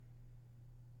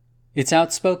It's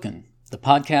Outspoken, the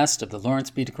podcast of the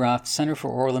Lawrence B. DeGraff Center for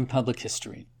Oral and Public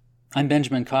History. I'm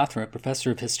Benjamin Cothra,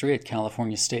 professor of history at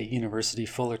California State University,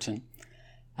 Fullerton.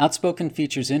 Outspoken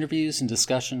features interviews and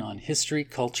discussion on history,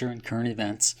 culture, and current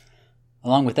events,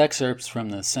 along with excerpts from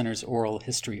the Center's Oral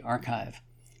History Archive.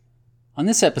 On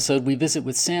this episode, we visit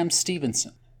with Sam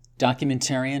Stevenson,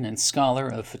 documentarian and scholar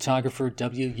of photographer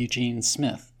W. Eugene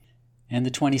Smith, and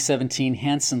the 2017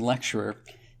 Hansen Lecturer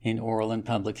in Oral and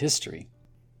Public History.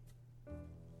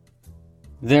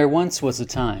 There once was a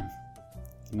time,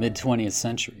 the mid-20th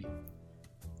century,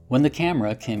 when the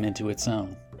camera came into its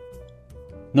own.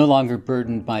 No longer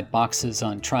burdened by boxes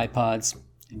on tripods,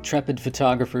 intrepid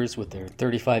photographers with their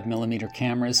 35mm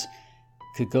cameras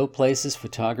could go places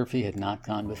photography had not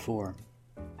gone before,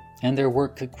 and their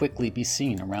work could quickly be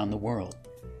seen around the world.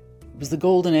 It was the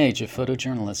golden age of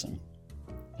photojournalism.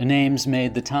 The names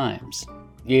made the times,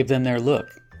 gave them their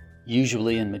look,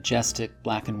 usually in majestic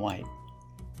black and white.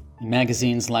 In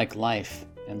magazines like Life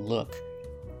and Look,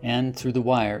 and through the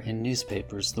wire in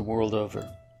newspapers the world over.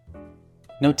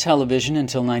 No television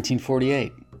until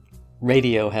 1948.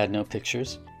 Radio had no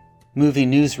pictures. Movie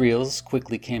newsreels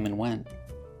quickly came and went.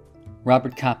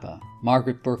 Robert Capa,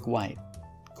 Margaret Burke White,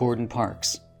 Gordon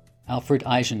Parks, Alfred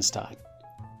Eisenstadt,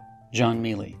 John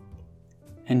Mealy,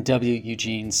 and W.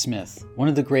 Eugene Smith, one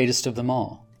of the greatest of them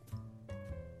all.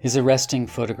 His arresting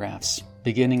photographs,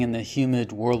 beginning in the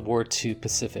humid World War II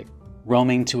Pacific,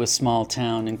 roaming to a small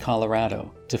town in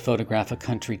Colorado to photograph a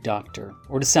country doctor,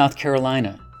 or to South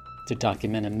Carolina to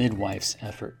document a midwife's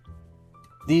effort.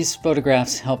 These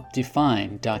photographs helped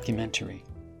define documentary.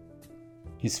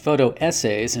 His photo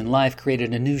essays in Life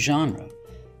created a new genre,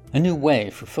 a new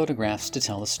way for photographs to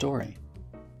tell a story.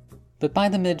 But by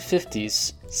the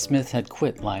mid-50s, Smith had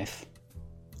quit Life.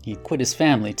 He'd quit his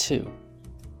family, too.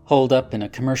 Holed up in a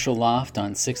commercial loft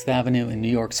on 6th Avenue in New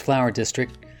York's Flower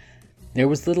District, there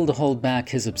was little to hold back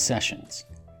his obsessions.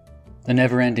 The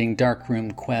never-ending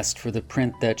darkroom quest for the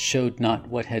print that showed not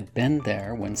what had been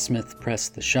there when Smith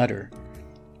pressed the shutter,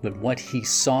 but what he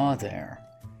saw there,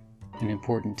 an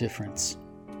important difference.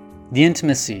 The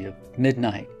intimacy of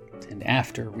midnight and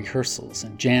after rehearsals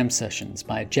and jam sessions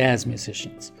by jazz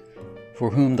musicians, for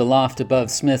whom the loft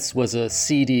above Smith's was a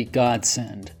seedy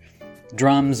godsend.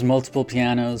 Drums, multiple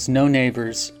pianos, no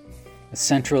neighbors, a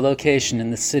central location in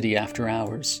the city after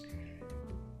hours.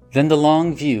 Then the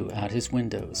long view out his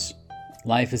windows,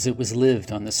 life as it was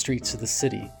lived on the streets of the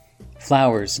city,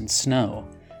 flowers in snow,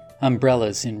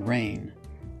 umbrellas in rain,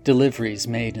 deliveries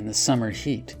made in the summer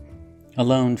heat, a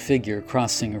lone figure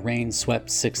crossing a rain-swept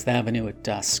 6th Avenue at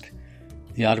dusk,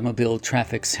 the automobile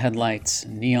traffic's headlights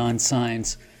and neon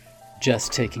signs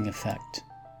just taking effect.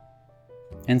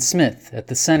 And Smith at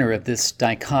the center of this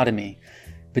dichotomy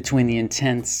between the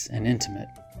intense and intimate,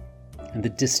 and the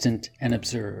distant and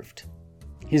observed.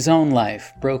 His own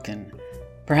life broken,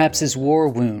 perhaps his war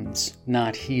wounds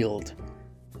not healed.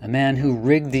 A man who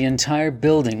rigged the entire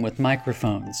building with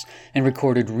microphones and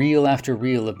recorded reel after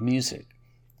reel of music,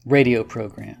 radio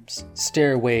programs,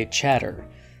 stairway chatter,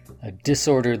 a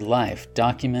disordered life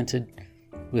documented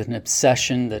with an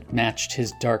obsession that matched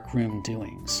his darkroom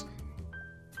doings.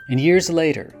 And years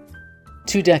later,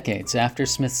 2 decades after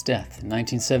Smith's death in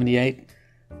 1978,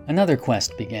 another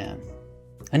quest began,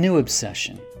 a new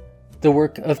obsession, the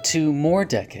work of 2 more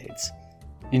decades,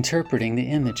 interpreting the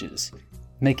images,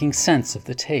 making sense of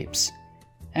the tapes,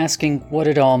 asking what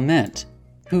it all meant,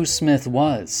 who Smith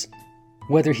was,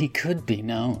 whether he could be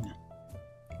known,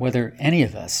 whether any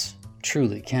of us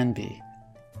truly can be,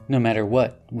 no matter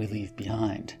what we leave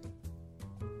behind.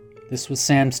 This was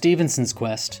Sam Stevenson's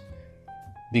quest,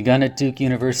 begun at Duke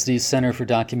University's Center for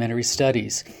Documentary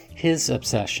Studies, his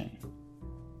obsession,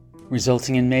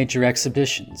 resulting in major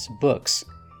exhibitions, books,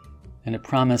 and a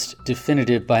promised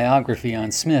definitive biography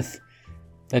on Smith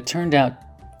that turned out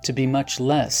to be much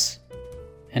less,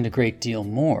 and a great deal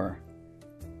more,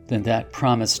 than that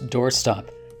promised doorstop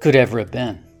could ever have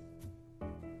been.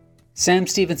 Sam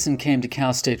Stevenson came to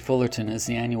Cal State Fullerton as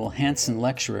the annual Hansen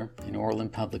Lecturer in Oral and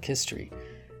Public History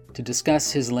to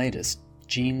discuss his latest,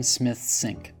 Gene Smith's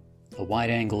Sink, a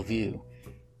wide-angle view,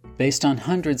 based on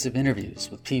hundreds of interviews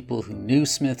with people who knew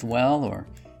Smith well or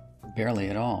barely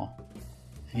at all.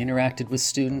 He interacted with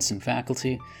students and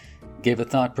faculty, gave a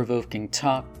thought-provoking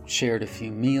talk, shared a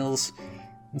few meals,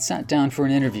 and sat down for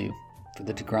an interview for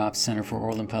the DeGraff Center for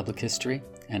Oral and Public History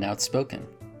and Outspoken.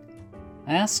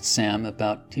 I asked Sam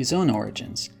about his own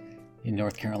origins in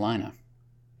North Carolina.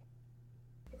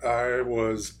 I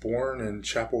was born in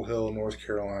Chapel Hill, North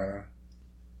Carolina,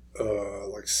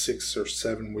 like 6 or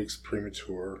 7 weeks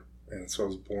premature, and so I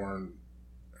was born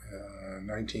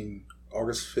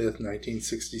August 5th,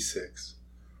 1966.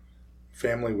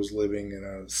 family was living in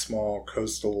a small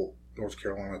coastal North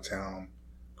Carolina town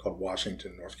called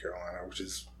Washington, North Carolina, which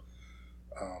is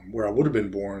where I would have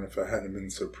been born if I hadn't been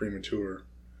so premature.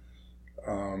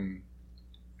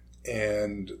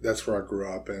 And that's where I grew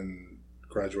up and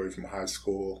graduated from high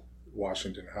school,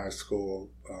 Washington High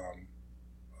School,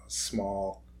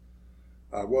 small,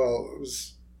 it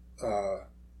was,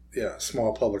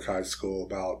 small public high school,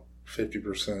 about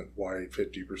 50% white,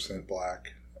 50%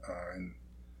 black, in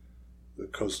the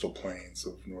coastal plains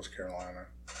of North Carolina.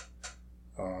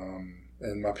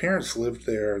 And my parents lived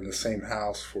there in the same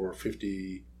house for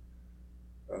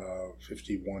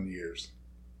 51 years.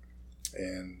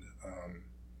 And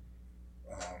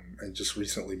just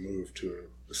recently moved to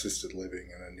assisted living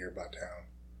in a nearby town.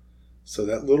 So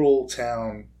that little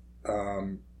town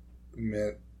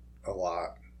meant a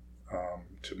lot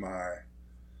to my,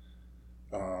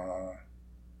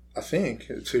 I think,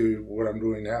 to what I'm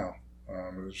doing now.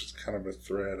 It was just kind of a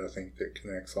thread, I think, that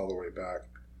connects all the way back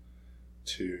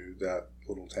to that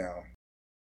little town.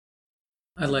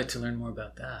 I'd like to learn more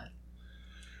about that.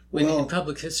 In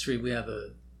public history, we have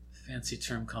a fancy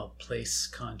term called place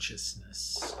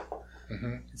consciousness.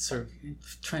 Mm-hmm. It's sort of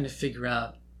trying to figure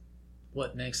out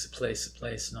what makes a place,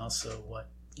 and also what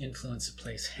influence a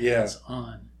place has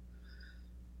on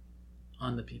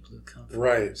the people who come from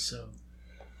right. it. So,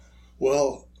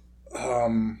 well,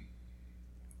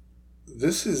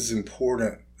 this is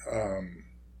important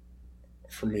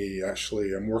for me.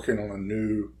 Actually, I'm working on a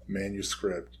new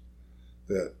manuscript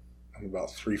that I'm about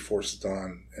 3/4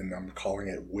 done, and I'm calling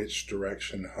it "Which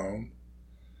Direction Home?"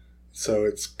 So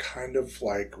it's kind of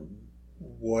like,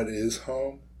 what is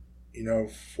home,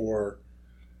 for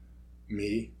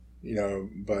me,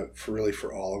 but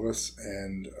for all of us.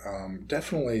 And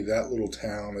definitely that little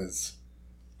town is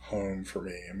home for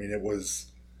me. I mean, it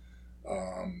was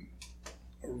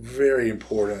very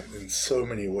important in so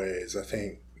many ways. I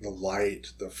think the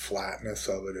light, the flatness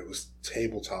of it was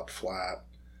tabletop flat.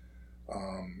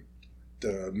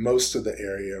 Most of the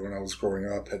area when I was growing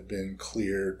up had been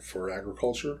cleared for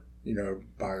agriculture,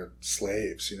 by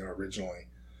slaves, originally.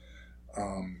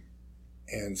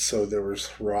 And so there was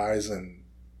horizon,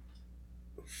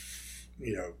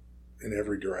 in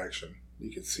every direction.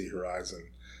 You could see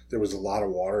horizon. There was a lot of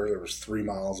water. There was 3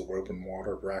 miles of open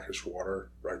water, brackish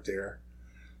water right there.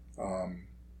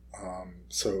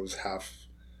 So it was half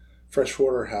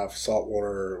freshwater, half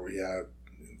saltwater. We had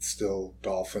still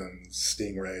dolphins,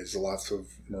 stingrays, lots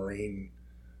of marine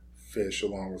fish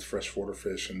along with freshwater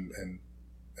fish and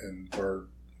bird,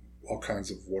 all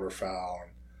kinds of waterfowl.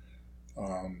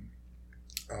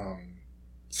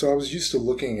 So I was used to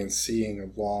looking and seeing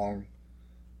a long,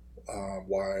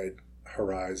 wide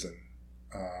horizon.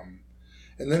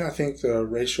 And then I think the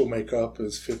racial makeup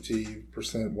is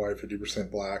 50% white, 50%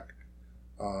 black.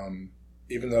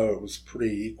 Even though it was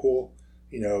pretty equal,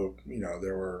 it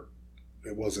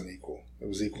wasn't equal. It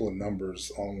was equal in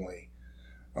numbers only.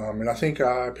 And I think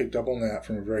I picked up on that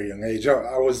from a very young age.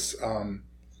 I was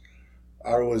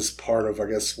part of, I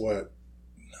guess, what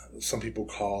some people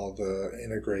call the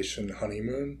integration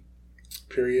honeymoon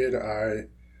period. I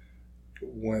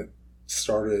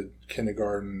started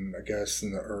kindergarten, I guess,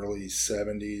 in the early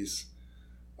 70s.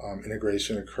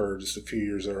 Integration occurred just a few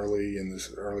years earlier in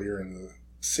the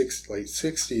late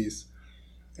 60s.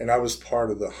 And I was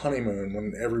part of the honeymoon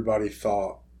when everybody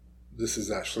thought this is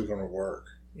actually going to work,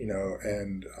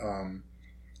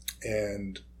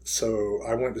 and so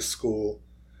I went to school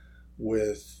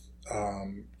with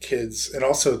kids, and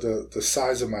also the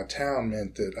size of my town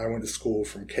meant that I went to school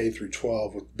from K through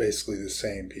 12 with basically the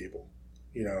same people.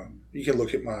 You can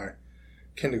look at my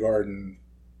kindergarten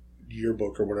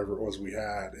yearbook or whatever it was we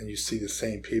had, and you see the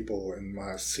same people in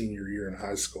my senior year in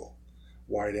high school,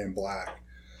 white and black.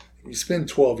 You spend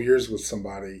 12 years with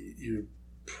somebody, you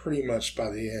pretty much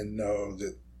by the end know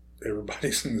that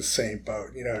everybody's in the same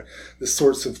boat. The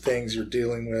sorts of things you're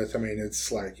dealing with, I mean,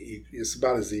 it's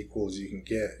about as equal as you can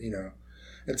get,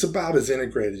 It's about as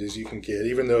integrated as you can get,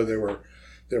 even though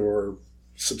there were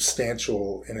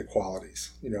substantial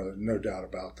inequalities, no doubt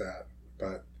about that.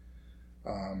 But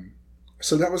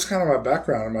so that was kind of my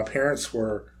background, and my parents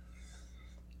were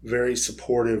very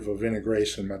supportive of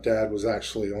integration. My dad was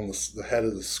actually on the head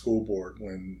of the school board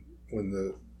when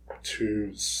the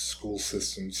two school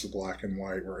systems, the black and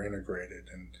white, were integrated,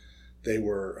 and they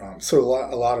were so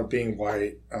a lot of being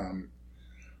white.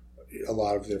 A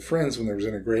lot of their friends, when there was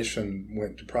integration,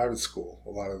 went to private school. A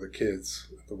lot of the kids,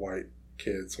 the white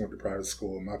kids, went to private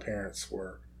school, and my parents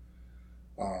were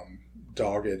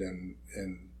dogged in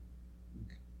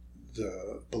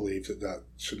the belief that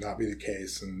should not be the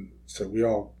case, and so we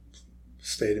all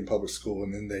stayed in public school,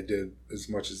 and then they did as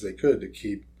much as they could to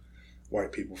keep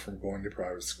white people from going to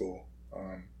private school.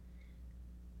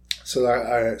 So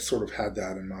I sort of had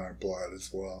that in my blood as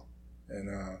well. And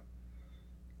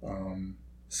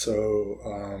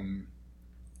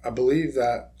I believe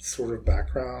that sort of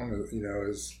background,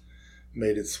 has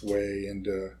made its way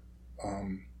into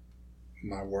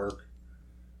my work,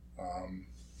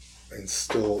 and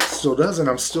still does. And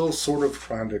I'm still sort of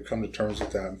trying to come to terms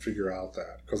with that and figure out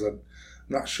that, because I'm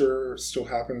not sure it still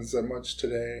happens that much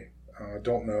today. I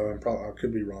don't know. I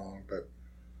could be wrong, but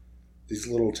these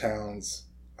little towns,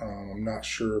 I'm not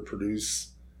sure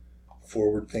produce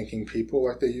forward-thinking people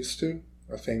like they used to.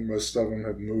 I think most of them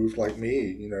have moved like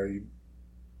me.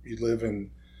 You live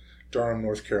in Durham,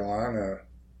 North Carolina,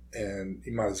 and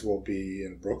you might as well be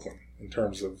in Brooklyn in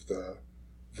terms of the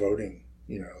voting.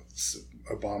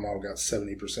 Obama got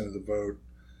 70% of the vote.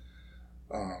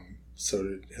 So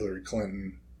did Hillary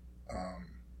Clinton.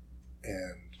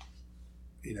 And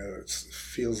it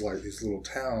feels like these little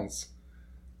towns,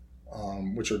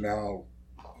 which are now,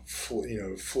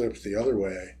 flipped the other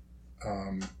way.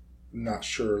 Not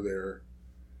sure they're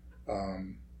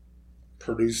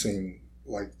producing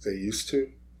like they used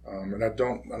to, and I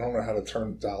don't know how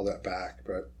to dial that back,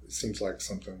 but it seems like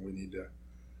something we need to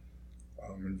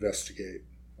investigate,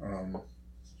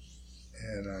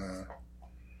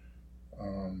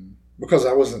 because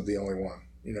I wasn't the only one.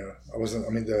 I wasn't. I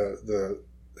mean, the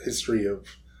history of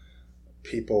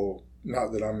people.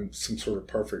 Not that I'm some sort of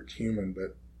perfect human,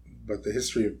 but the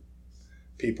history of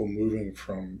people moving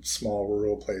from small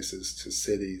rural places to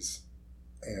cities,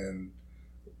 and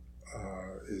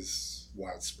is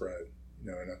widespread.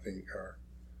 And I think our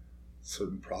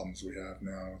certain problems we have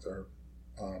now with our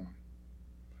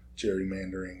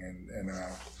gerrymandering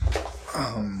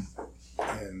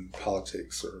and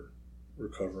politics are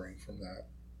recovering from that.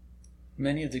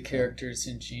 Many of the characters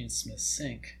in Gene Smith's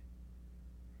Sink,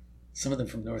 some of them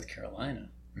from North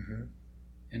Carolina, mm-hmm.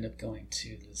 end up going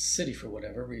to the city for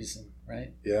whatever reason,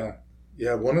 right? Yeah.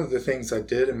 One of the things I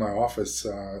did in my office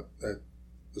at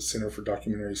the Center for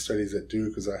Documentary Studies at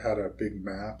Duke is I had a big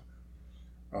map,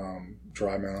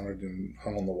 dry mounted and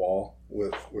hung on the wall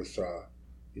with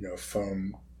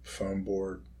foam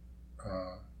board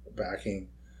backing.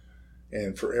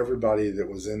 And for everybody that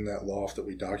was in that loft that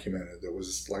we documented, there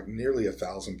was like nearly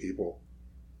 1,000 people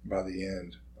by the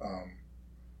end.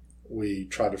 We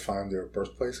tried to find their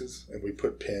birthplaces, and we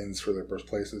put pins for their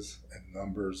birthplaces and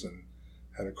numbers, and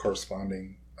had a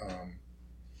corresponding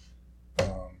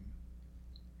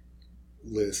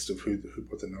list of who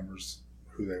put the numbers,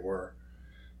 who they were.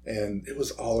 And it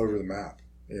was all over the map.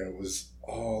 It was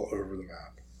all over the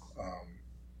map.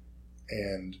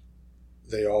 And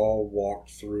they all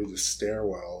walked through the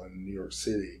stairwell in New York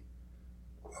City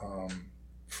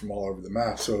from all over the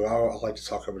map. So I like to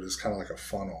talk of it as kind of like a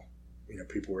funnel.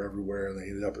 People were everywhere, and they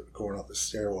ended up going up the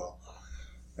stairwell.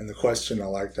 And the question I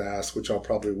like to ask, which I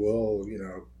probably will,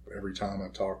 every time I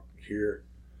talk here,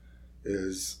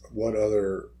 is what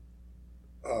other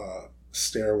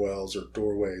stairwells or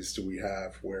doorways do we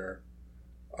have where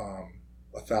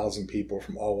 1,000 people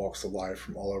from all walks of life,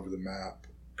 from all over the map,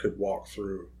 could walk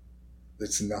through?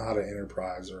 It's not an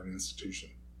enterprise or an institution.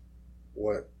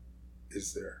 What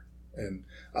is there? And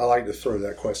I like to throw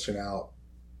that question out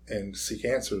and seek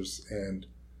answers, and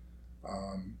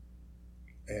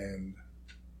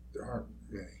there aren't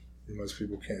many. Most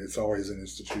people can't. It's always an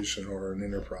institution or an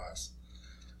enterprise.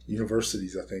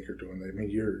 Universities, I think, are doing that. I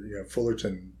mean,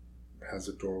 Fullerton has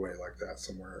a doorway like that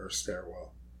somewhere, or a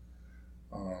stairwell.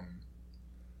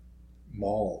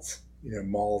 Malls,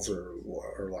 malls are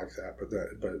like that.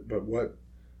 But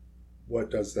what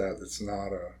does that? That's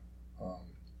not an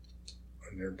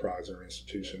enterprise or an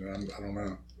institution. I don't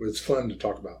know. But it's fun to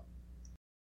talk about.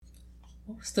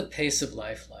 What was the pace of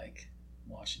life like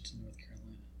in Washington, North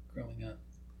Carolina, growing up?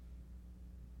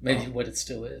 Maybe what it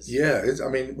still is. Yeah,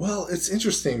 it's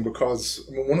interesting because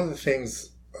one of the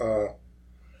things,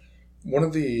 one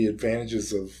of the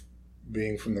advantages of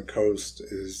being from the coast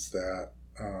is that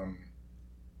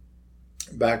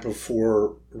back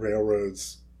before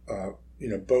railroads,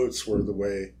 boats were the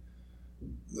way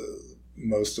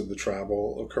most of the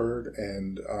travel occurred,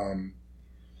 and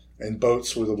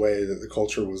boats were the way that the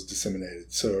culture was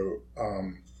disseminated. So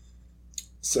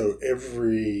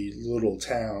every little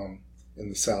town in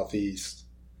the southeast,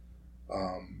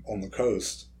 on the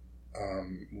coast,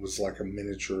 was like a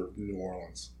miniature New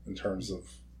Orleans in terms of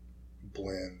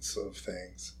blends of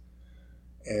things,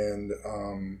 and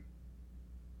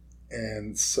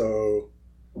so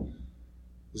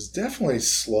it was definitely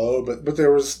slow, but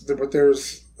there's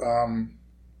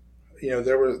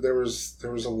there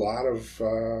was a lot of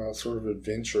sort of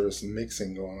adventurous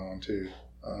mixing going on too,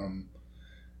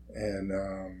 and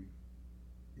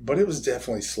but it was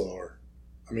definitely slower.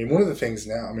 I mean, one of the things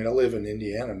now. I mean, I live in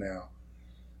Indiana now,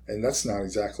 and that's not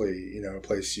exactly a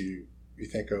place you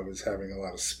think of as having a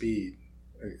lot of speed,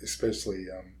 especially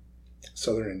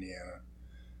southern Indiana.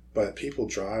 But people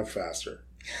drive faster.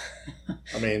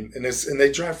 I mean, and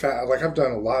they drive fast. Like I've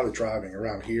done a lot of driving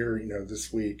around here,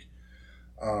 this week.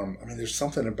 I mean, there's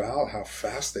something about how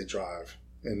fast they drive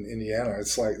in Indiana.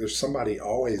 It's like there's somebody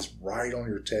always right on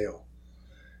your tail,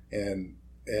 and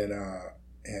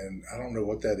I don't know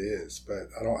what that is, but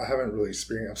I haven't really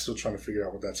experienced. I'm still trying to figure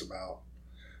out what that's about.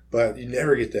 But you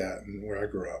never get that where I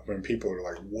grew up, when people are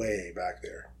like way back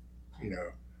there,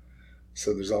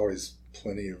 So there's always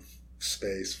plenty of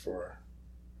space for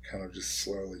kind of just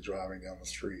slowly driving down the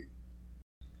street.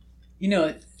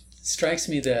 It strikes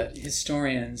me that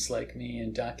historians like me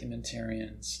and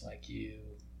documentarians like you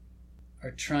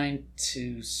are trying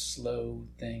to slow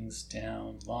things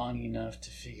down long enough to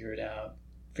figure out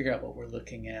what we're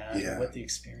looking at, or what the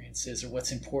experience is, or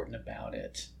what's important about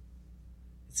it.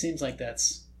 It seems like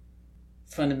that's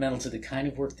fundamental to the kind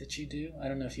of work that you do. I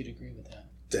don't know if you'd agree with that.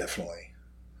 Definitely.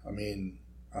 I mean,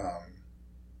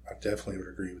 I definitely would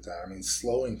agree with that. I mean,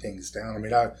 slowing things down. I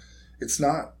mean, it's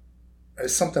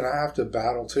something I have to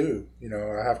battle too.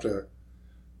 I have to,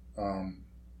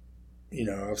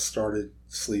 I've started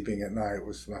sleeping at night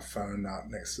with my phone not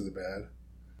next to the bed.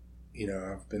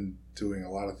 I've been doing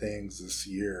a lot of things this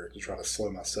year to try to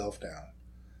slow myself down.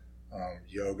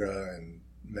 Yoga and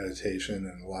meditation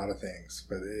and a lot of things,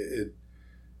 but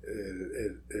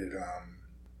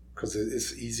because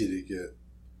it's easy to get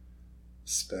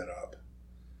sped up.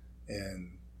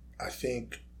 And I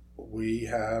think we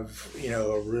have,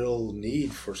 a real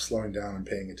need for slowing down and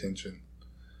paying attention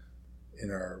in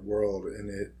our world. And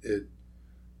it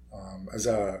as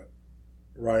I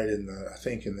write in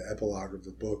the epilogue of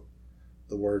the book,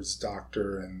 the words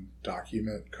doctor and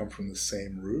document come from the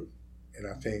same root. And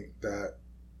I think that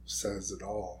says it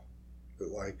all. That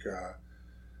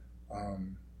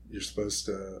you're supposed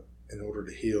to, in order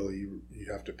to heal, you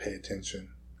have to pay attention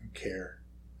and care.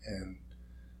 And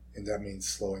that means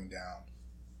slowing down.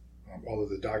 Although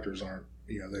the doctors aren't,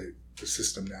 the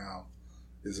system now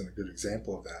isn't a good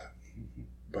example of that. Mm-hmm.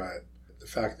 But the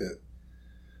fact that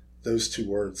those two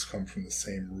words come from the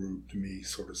same root, to me,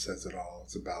 sort of says it all.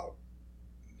 It's about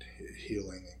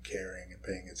healing and caring and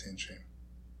paying attention.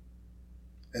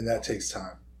 And that takes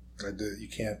time. You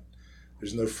can't,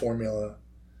 there's no formula,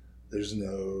 there's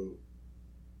no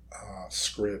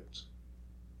script,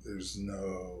 there's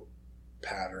no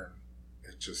pattern.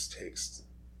 It just takes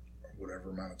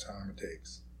whatever amount of time it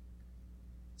takes.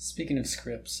 Speaking of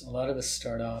scripts, a lot of us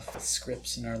start off with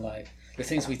scripts in our life. They're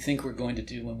things we think we're going to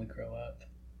do when we grow up.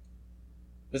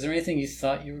 Was there anything you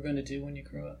thought you were going to do when you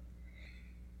grew up?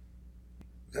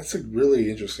 That's a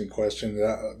really interesting question.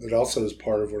 That also is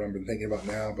part of what I've been thinking about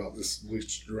now, about this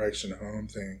which direction home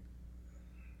thing.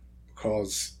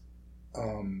 Because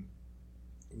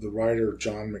the writer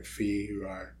John McPhee, who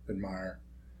I admire,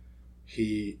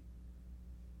 he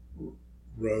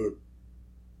wrote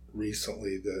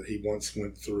recently that he once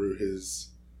went through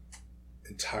his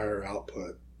entire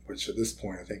output, which at this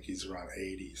point I think he's around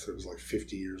 80, so it was like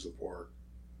 50 years of work.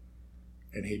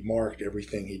 And he marked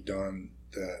everything he'd done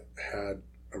that had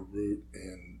a root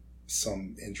in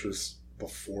some interest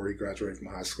before he graduated from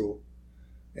high school,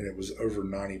 and it was over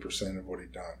 90% of what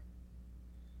he'd done.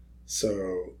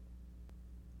 So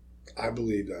I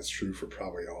believe that's true for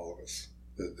probably all of us.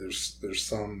 That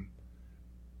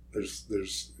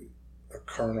there's a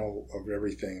kernel of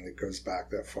everything that goes back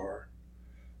that far.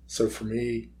 So for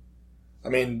me, I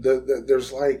mean,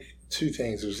 there's like two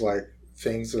things. There's like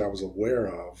things that I was aware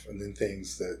of, and then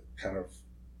things that kind of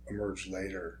emerged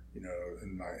later,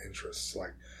 in my interests.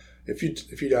 Like if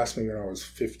you'd asked me when I was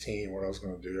 15 what I was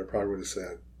going to do, I probably would have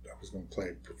said I was going to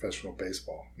play professional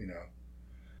baseball,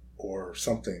 or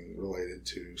something related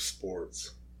to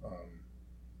sports.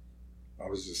 I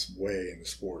was just way into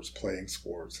sports, playing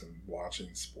sports and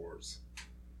watching sports,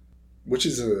 which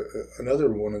is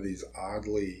another one of these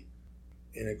oddly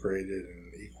integrated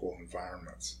and equal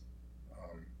environments.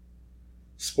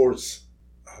 Sports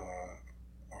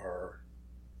are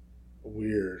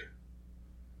weird,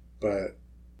 but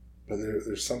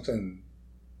there's something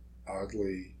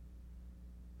oddly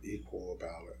equal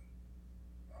about it,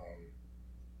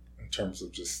 in terms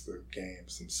of just the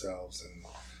games themselves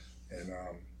and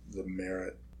the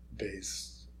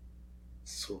merit-based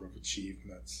sort of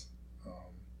achievements.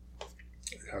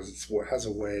 It has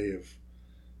a way of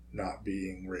not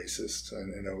being racist,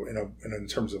 and in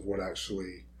terms of what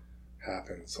actually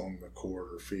happens on the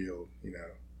court or field.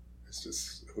 It's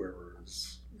just whoever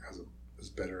is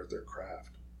better at their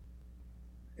craft.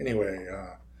 Anyway,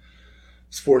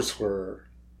 sports were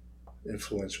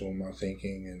influential in my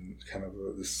thinking and kind of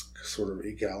this sort of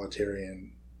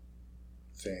egalitarian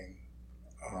thing.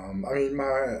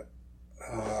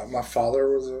 My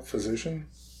father was a physician,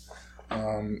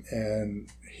 and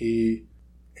he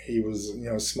was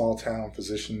a small town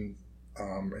physician,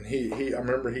 and I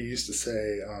remember he used to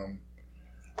say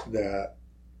that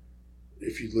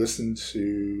if you listen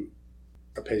to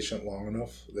a patient long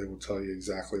enough, they will tell you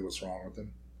exactly what's wrong with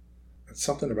them. And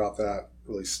something about that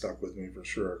really stuck with me for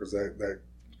sure, because that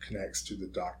connects to the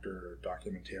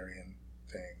documentarian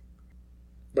thing.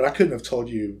 But I couldn't have told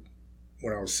you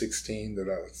when I was 16 that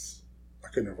I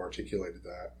couldn't have articulated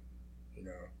that.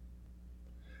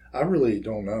 I really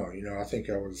don't know. I think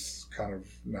I was kind of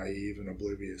naive and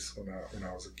oblivious when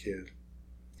I was a kid.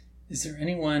 Is there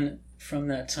anyone from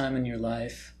that time in your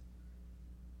life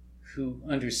who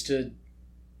understood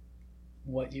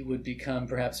what you would become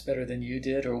perhaps better than you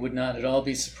did, or would not at all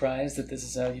be surprised that this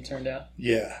is how you turned out?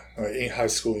 Yeah, a high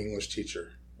school English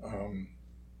teacher.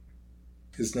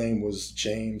 His name was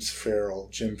Jim Farrell.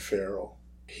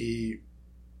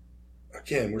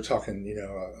 Again, we're talking,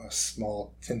 a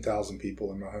small 10,000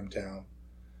 people in my hometown,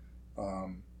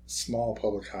 small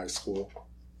public high school,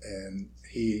 and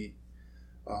he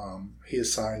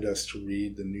assigned us to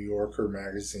read the New Yorker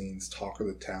magazine's Talk of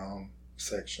the Town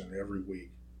section every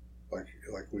week,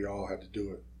 like we all had to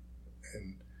do it,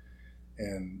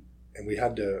 and we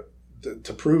had to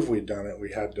prove we'd done it.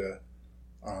 We had to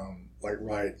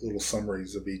write little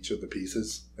summaries of each of the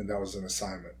pieces, and that was an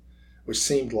assignment, which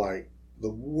seemed like the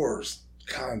worst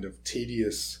kind of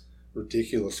tedious,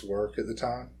 ridiculous work at the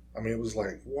time. I mean, it was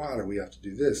like, why do we have to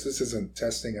do this? This isn't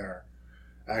testing our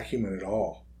acumen at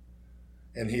all.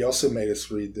 And he also made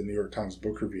us read the New York Times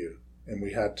Book Review, and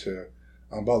we had to,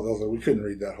 although we couldn't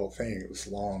read that whole thing, it was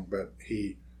long, but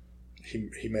he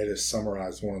made us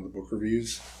summarize one of the book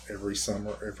reviews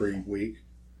every week.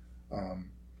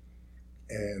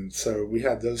 And so we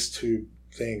had those two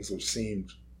things which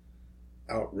seemed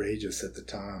outrageous at the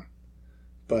time,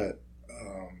 but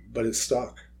it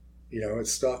stuck. It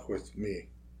stuck with me,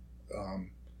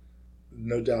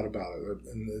 no doubt about it.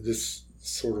 And this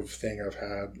sort of thing I've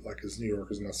had, as New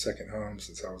York is my second home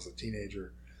since I was a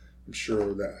teenager. I'm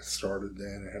sure that started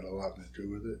then. It had a lot to do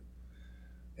with it.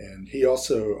 And he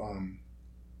also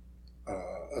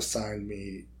assigned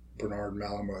me Bernard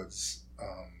Malamud's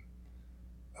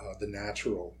The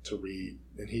Natural to read,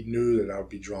 and he knew that I would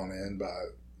be drawn in by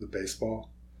the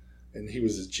baseball, and he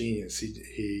was a genius.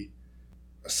 He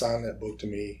assigned that book to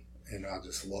me, and I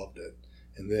just loved it.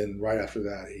 And then right after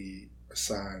that, he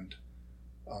assigned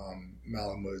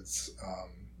Malamud's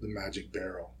The Magic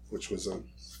Barrel, which was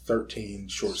 13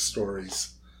 short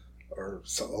stories, or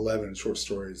 11 short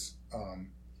stories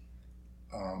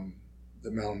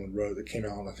that Malamud wrote that came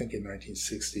out, I think, in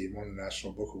 1960 and won the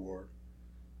National Book Award.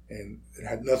 And it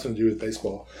had nothing to do with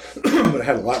baseball, but it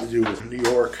had a lot to do with New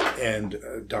York and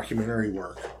documentary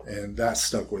work, and that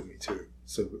stuck with me too.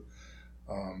 So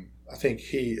I think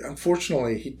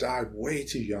unfortunately, he died way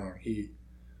too young.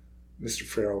 Mr.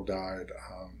 Farrell died,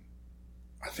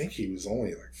 I think he was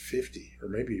only 50 or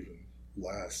maybe even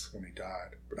less when he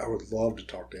died, but I would love to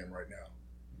talk to him right now.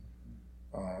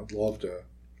 I'd love to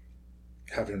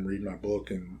have him read my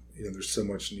book, and there's so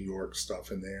much New York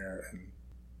stuff in there, and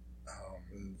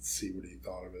see what he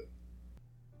thought of it.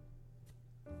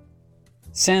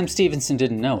 Sam Stevenson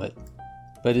didn't know it,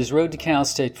 but his road to Cal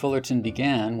State Fullerton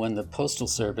began when the Postal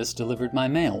Service delivered my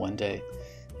mail one day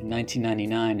in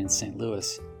 1999 in St.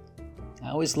 Louis. I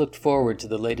always looked forward to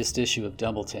the latest issue of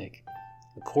Double Take,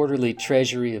 a quarterly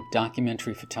treasury of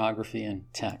documentary photography and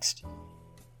text.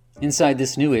 Inside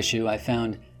this new issue, I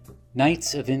found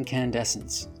Nights of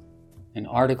Incandescence, an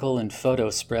article and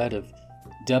photo spread of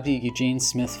W. Eugene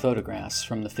Smith photographs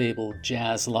from the fabled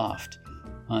Jazz Loft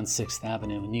on 6th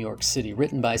Avenue in New York City,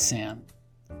 written by Sam,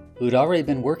 who had already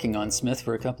been working on Smith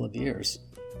for a couple of years.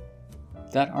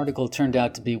 That article turned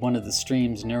out to be one of the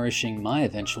streams nourishing my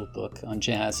eventual book on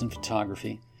jazz and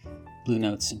photography, Blue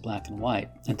Notes in Black and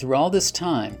White. And through all this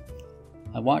time,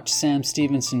 I watched Sam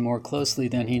Stevenson more closely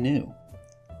than he knew,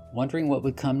 wondering what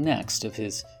would come next of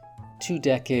his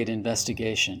 2-decade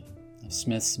investigation of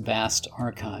Smith's vast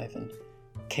archive and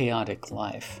chaotic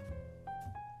life.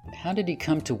 But how did he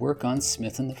come to work on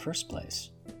Smith in the first place?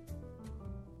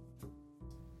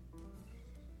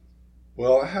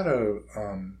 Well, I had a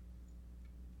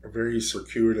very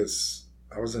circuitous.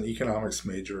 I was an economics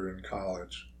major in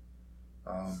college,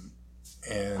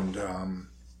 and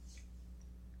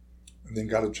and then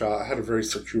got a job. I had a very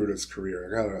circuitous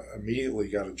career. Immediately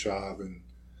got a job in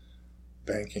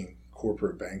banking,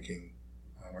 corporate banking.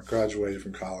 I graduated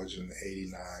from college in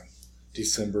 '89,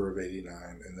 December of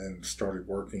 '89, and then started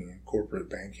working in corporate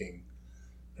banking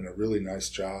in a really nice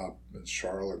job in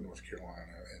Charlotte, North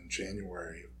Carolina, in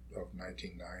January of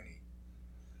 1990.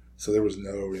 So there was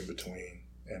no in between,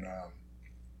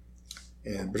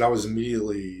 but I was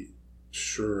immediately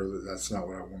sure that that's not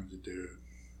what I wanted to do.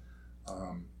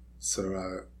 So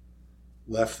I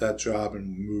left that job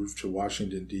and moved to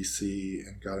Washington, D.C.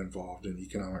 and got involved in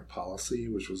economic policy,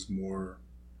 which was more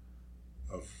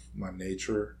of my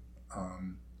nature,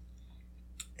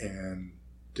 and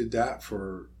did that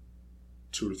for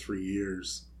 2 or 3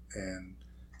 years, and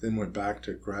then went back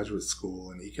to graduate school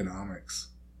in economics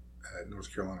at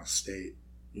North Carolina State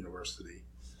University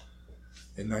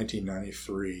in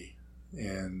 1993,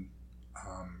 and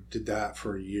did that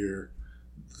for a year.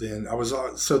 Then I was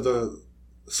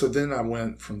then I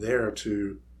went from there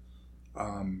to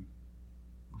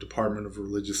Department of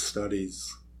Religious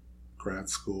Studies grad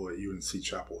school at UNC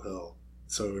Chapel Hill.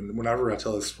 So whenever I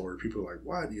tell this story, people are like,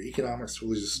 "What? Your economics,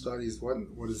 religious studies? What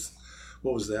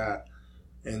was that?"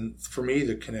 And for me,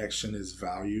 the connection is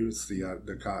value. It's the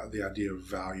idea of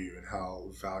value and how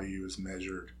value is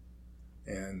measured.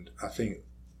 And I think,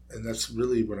 and that's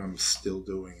really what I'm still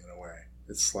doing in a way.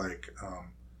 It's like,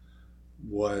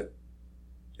 what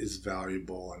is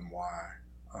valuable and why.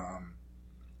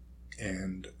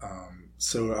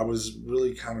 So I was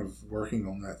really kind of working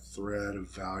on that thread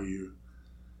of value,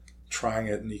 trying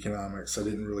it in economics. I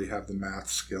didn't really have the math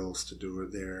skills to do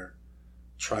it there.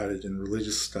 Tried it in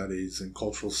religious studies and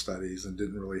cultural studies and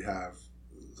didn't really have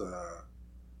the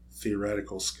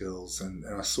theoretical skills. And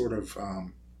I sort of,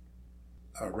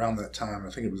 around that time,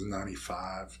 I think it was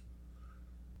 95,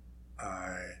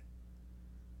 I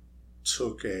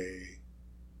took a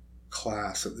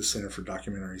class at the Center for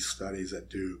Documentary Studies at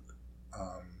Duke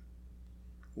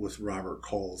with Robert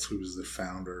Coles, who was the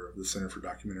founder of the Center for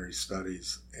Documentary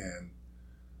Studies.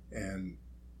 And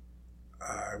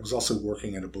I was also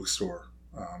working at a bookstore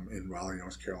in Raleigh,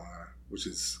 North Carolina, which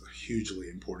is a hugely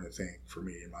important thing for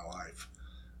me in my life.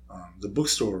 The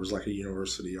bookstore was like a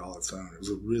university all its own. It was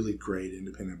a really great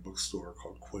independent bookstore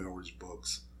called Quail Ridge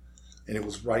Books. And it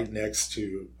was right next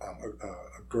to a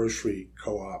grocery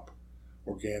co-op,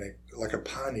 organic, like a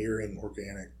pioneering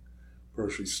organic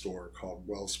grocery store called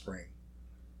Wellspring,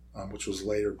 which was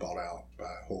later bought out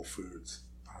by Whole Foods.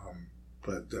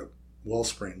 But the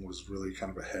Wellspring was really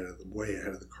kind of way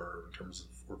ahead of the curve in terms of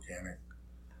organic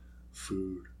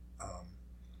food.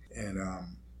 And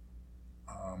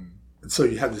so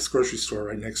you had this grocery store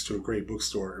right next to a great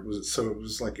bookstore. It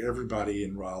was like everybody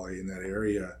in Raleigh in that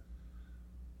area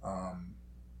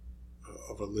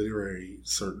of a literary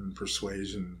certain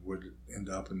persuasion would end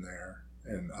up in there.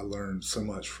 And I learned so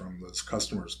much from those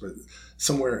customers, but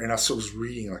and I was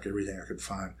reading like everything I could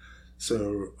find.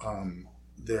 So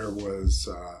there was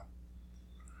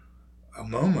a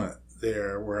moment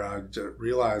there where I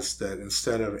realized that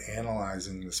instead of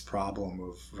analyzing this problem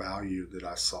of value that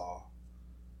I saw,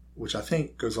 which I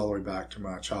think goes all the way back to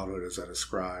my childhood as I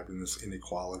described, in this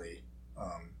inequality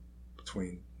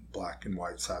between black and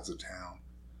white sides of town,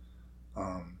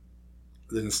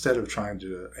 that instead of trying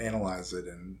to analyze it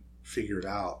and figure it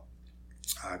out,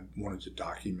 I wanted to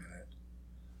document it.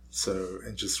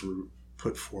 And just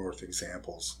put forth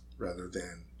examples rather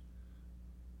than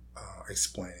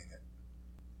explaining it,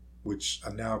 which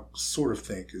I now sort of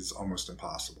think is almost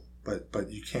impossible. But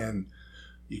you can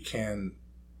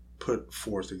put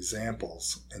forth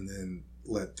examples and then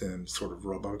let them sort of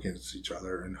rub up against each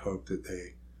other and hope that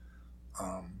they,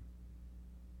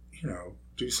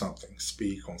 do something,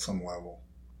 speak on some level.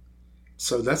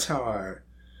 So that's how I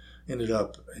ended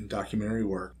up in documentary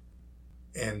work.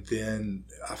 And then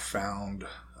I found,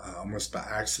 almost by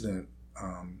accident,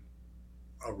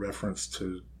 a reference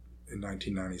to, in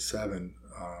 1997,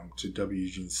 to W.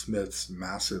 Eugene Smith's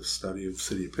massive study of the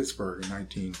city of Pittsburgh in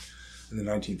the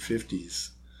 1950s.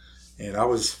 And I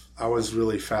was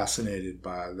really fascinated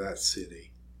by that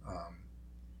city.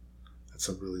 That's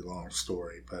a really long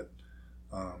story, but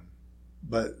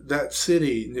that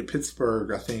city,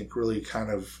 Pittsburgh, I think really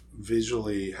kind of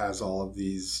visually has all of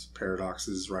these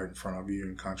paradoxes right in front of you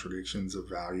and contradictions of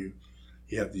value.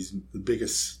 You have the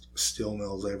biggest steel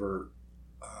mills ever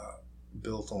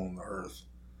built on the earth,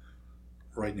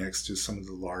 right next to some of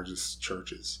the largest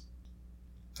churches,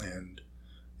 and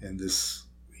this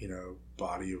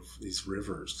body of these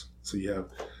rivers. So you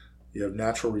have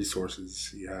natural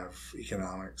resources, you have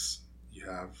economics, you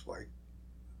have like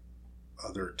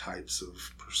other types of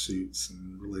pursuits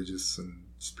and religious and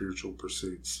spiritual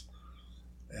pursuits,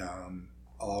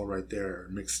 all right there,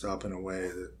 mixed up in a way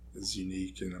that is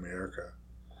unique in America.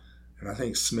 And I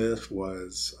think Smith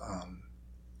was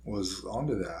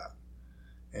onto that,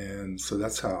 and so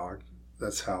that's how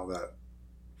that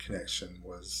connection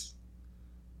was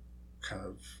kind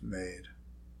of made.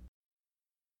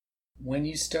 When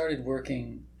you started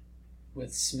working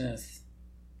with Smith,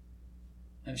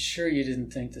 I'm sure you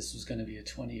didn't think this was going to be a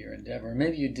 20-year endeavor.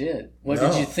 Maybe you did. What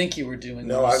did you think you were doing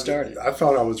when you started? I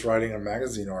thought I was writing a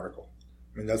magazine article.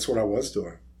 I mean, that's what I was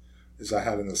doing. Is I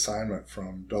had an assignment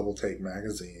from Double Take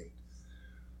magazine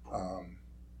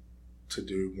to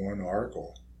do one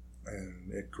article,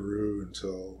 and it grew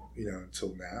until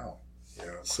now.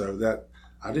 So that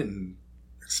I didn't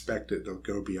expect it to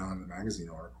go beyond the magazine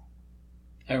article.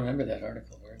 I remember that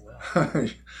article very well.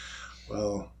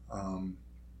 Well,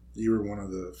 you were one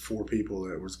of the 4 people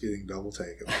that was getting Double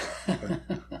Take at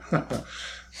the time.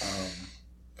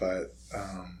 But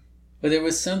there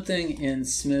was something in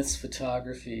Smith's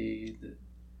photography, the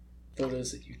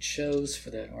photos that you chose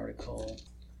for that article,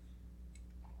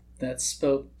 that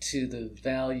spoke to the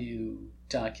value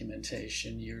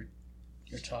documentation you're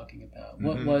talking about. Mm-hmm.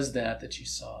 What was that you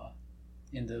saw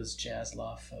in those jazz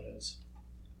loft photos?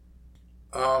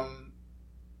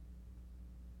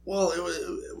 Well,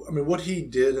 what he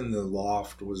did in the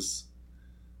loft was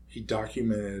he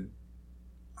documented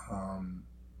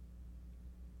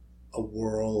a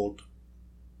world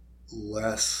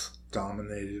less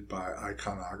dominated by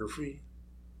iconography,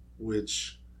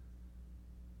 which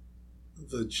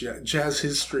the jazz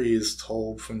history is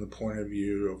told from the point of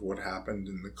view of what happened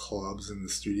in the clubs and the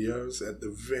studios at the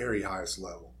very highest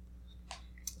level.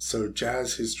 So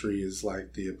jazz history is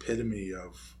like the epitome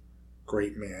of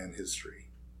great man history.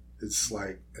 It's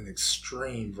like an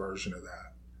extreme version of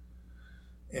that.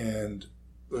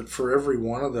 But for every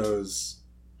one of those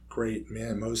great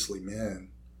men, mostly men,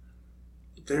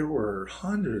 there were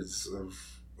hundreds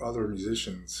of other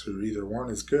musicians who either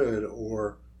weren't as good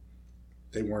or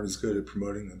they weren't as good at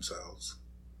promoting themselves.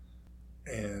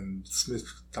 And Smith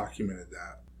documented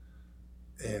that.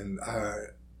 And I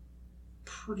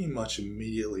pretty much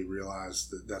immediately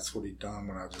realized that that's what he'd done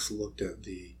when I just looked at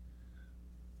the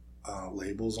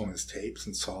labels on his tapes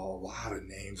and saw a lot of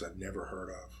names I'd never heard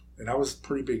of. And I was a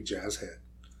pretty big jazz head.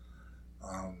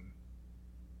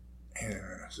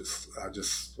 And I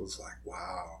just was like,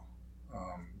 wow,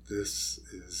 this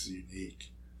is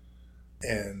unique.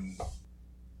 And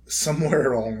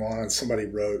somewhere along the line, somebody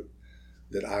wrote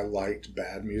that I liked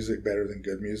bad music better than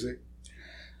good music.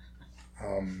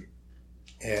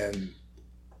 And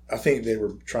I think they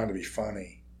were trying to be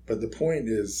funny. But the point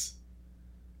is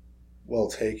well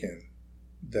taken,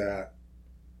 that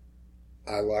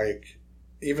I like,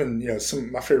 even, some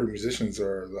of my favorite musicians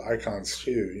are the icons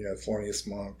too, Thelonious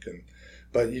Monk,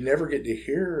 but you never get to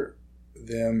hear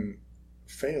them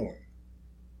failing.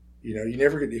 You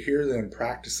never get to hear them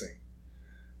practicing.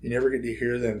 You never get to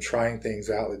hear them trying things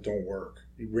out that don't work.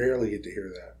 You rarely get to hear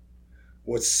that.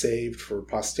 What's saved for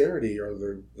posterity are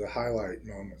the highlight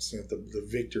moments, the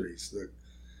victories,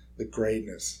 the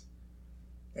greatness.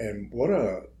 And what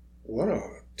a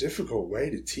difficult way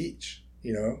to teach.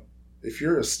 If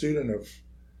you're a student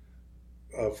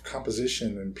of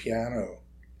composition and piano,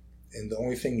 and the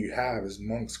only thing you have is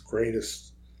Monk's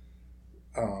greatest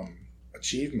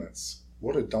achievements,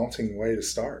 what a daunting way to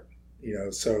start.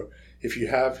 So if you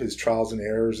have his trials and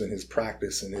errors and his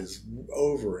practice and his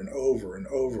over and over and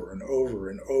over and over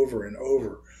and over and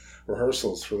over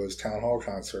rehearsals for those town hall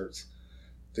concerts,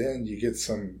 then you get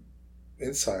some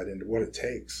insight into what it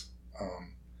takes.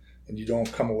 And you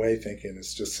don't come away thinking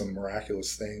it's just some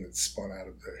miraculous thing that's spun out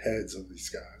of the heads of these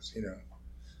guys,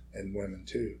 and women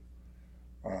too.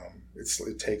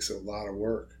 It takes a lot of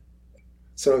work.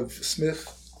 So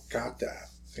Smith got that.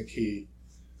 I think he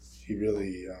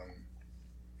really,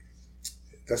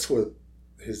 that's what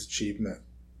his achievement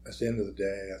at the end of the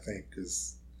day, I think,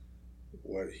 is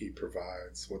what he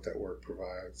provides, what that work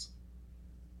provides.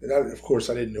 And of course,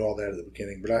 I didn't know all that at the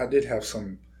beginning, but I did have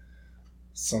some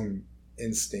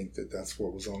instinct that that's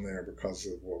what was on there because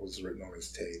of what was written on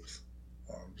his tapes,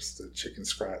 just the chicken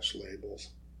scratch labels.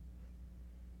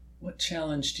 What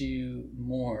challenged you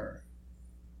more?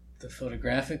 The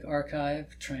photographic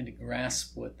archive, trying to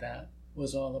grasp what that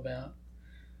was all about,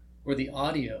 or the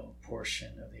audio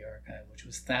portion of the archive, which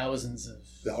was thousands of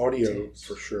the audio tapes?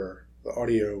 For sure. The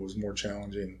audio was more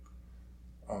challenging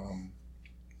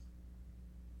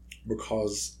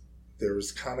because there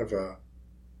was kind of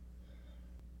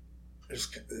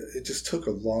it just took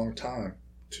a long time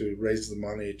to raise the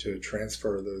money to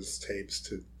transfer those tapes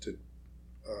to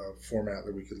format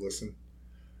that we could listen.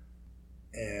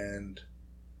 And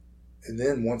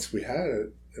then once we had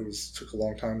it, took a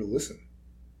long time to listen.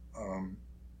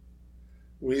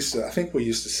 I think we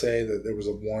used to say that there was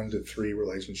a 1 to 3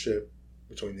 relationship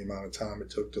between the amount of time it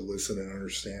took to listen and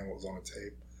understand what was on a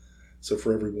tape. So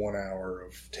for every 1 hour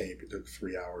of tape, it took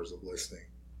 3 hours of listening.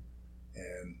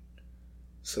 And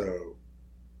so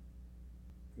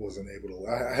wasn't able to,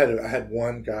 I had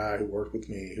one guy who worked with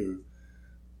me who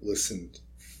listened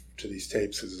to these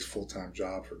tapes as his full-time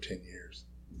job for 10 years.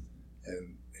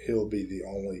 And he'll be the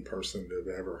only person to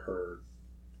have ever heard,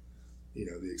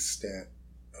 the extent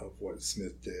of what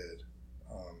Smith did.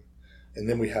 And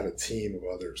then we had a team of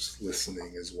others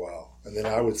listening as well. And then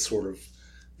I would sort of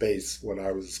base what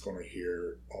I was going to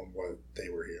hear on what they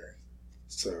were hearing.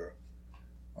 So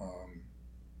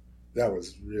that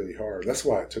was really hard. That's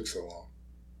why it took so long.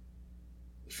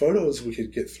 The photos we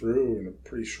could get through in a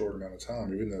pretty short amount of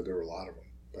time, even though there were a lot of them.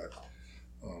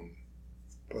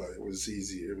 But it was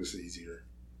easy. It was easier.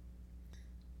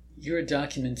 You're a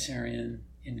documentarian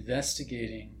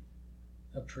investigating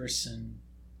a person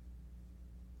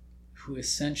who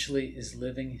essentially is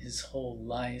living his whole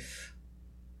life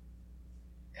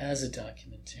as a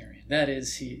documentarian. That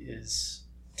is, he is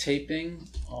taping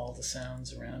all the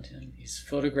sounds around him. He's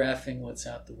photographing what's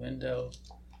out the window,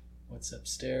 what's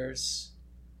upstairs.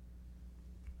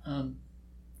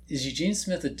 Is Eugene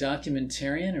Smith a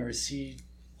documentarian, or is he?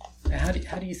 How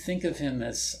do you think of him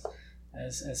as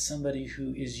somebody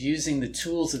who is using the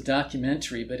tools of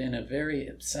documentary, but in a very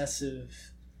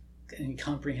obsessive and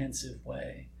comprehensive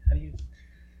way? How do you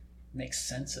make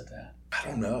sense of that? I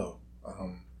don't know.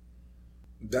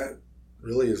 That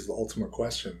really is the ultimate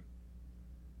question.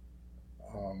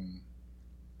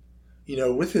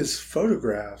 With his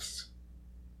photographs,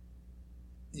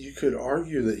 you could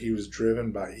argue that he was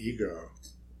driven by ego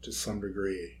to some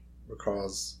degree,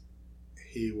 because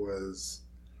he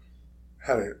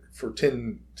for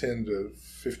 10 to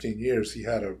 15 years, he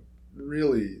had a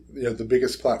really, the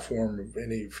biggest platform of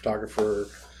any photographer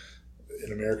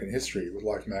in American history with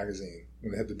Life magazine,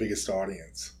 when they had the biggest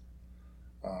audience.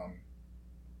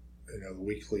 The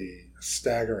weekly,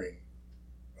 staggering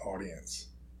audience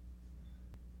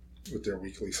with their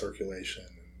weekly circulation.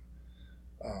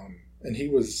 And he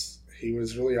was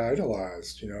really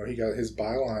idolized. His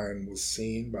byline was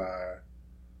seen by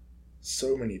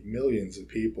so many millions of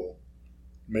people,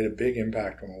 made a big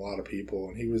impact on a lot of people,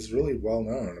 and he was really well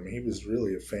known. I mean, he was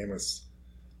really a famous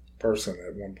person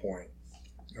at one point.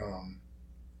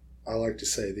 I like to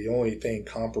say the only thing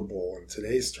comparable in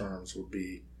today's terms would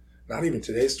be, not even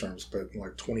today's terms, but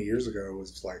like 20 years ago,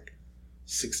 was like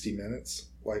 60 Minutes.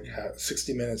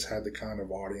 60 Minutes had the kind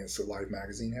of audience that Life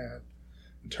magazine had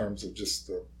in terms of just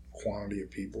the quantity of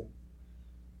people.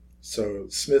 So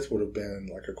Smith would have been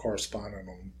like a correspondent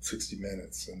on 60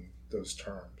 Minutes in those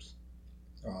terms.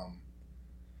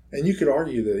 And you could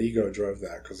argue that ego drove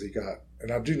that, because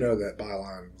and I do know that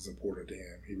byline was important to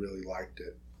him. He really liked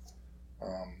it.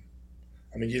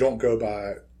 You don't go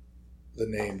by the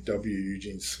name W.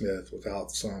 Eugene Smith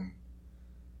without some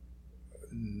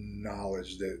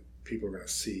knowledge that people are going to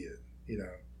see it.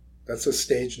 That's a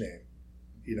stage name,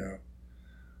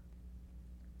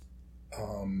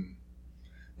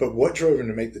 But what drove him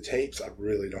to make the tapes, I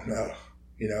really don't know.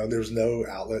 There was no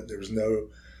outlet. There was no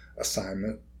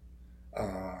assignment.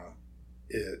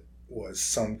 It was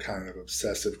some kind of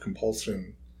obsessive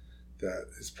compulsion that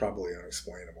is probably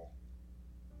unexplainable.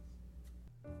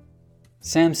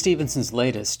 Sam Stevenson's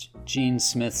latest, Gene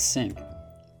Smith's Sink,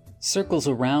 circles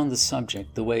around the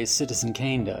subject the way Citizen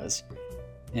Kane does,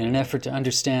 in an effort to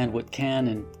understand what can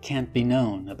and can't be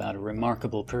known about a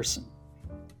remarkable person,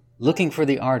 looking for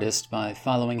the artist by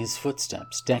following his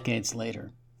footsteps decades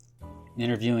later,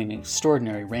 interviewing an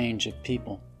extraordinary range of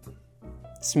people.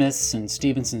 Smith's and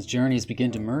Stevenson's journeys begin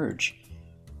to merge.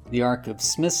 The arc of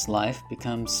Smith's life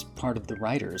becomes part of the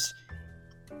writer's.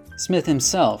 Smith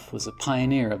himself was a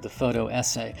pioneer of the photo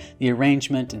essay, the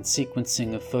arrangement and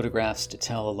sequencing of photographs to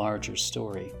tell a larger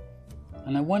story.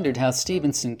 And I wondered how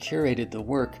Stevenson curated the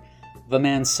work of a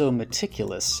man so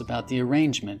meticulous about the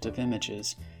arrangement of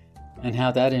images, and how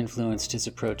that influenced his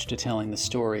approach to telling the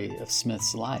story of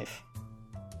Smith's life.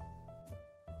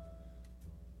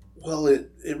 Well,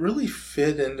 it really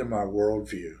fit into my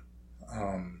worldview,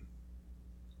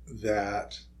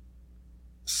 that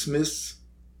Smith's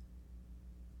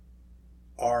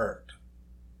art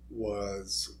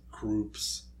was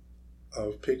groups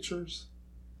of pictures,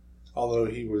 although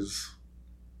he was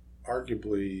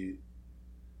arguably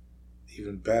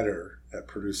even better at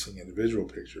producing individual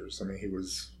pictures. He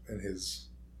was, and his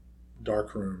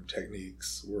darkroom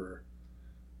techniques were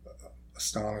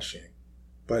astonishing.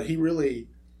 But he really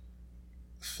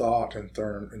thought in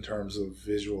terms of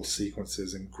visual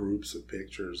sequences and groups of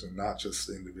pictures and not just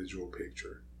the individual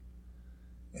picture.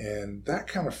 And that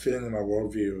kind of fit into my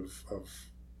worldview of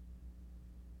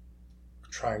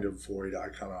trying to avoid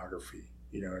iconography,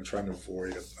 and trying to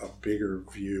avoid a bigger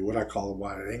view, what I call a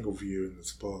wide angle view in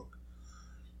this book,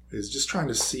 is just trying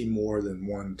to see more than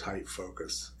one tight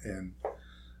focus. And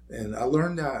I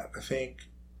learned that, I think,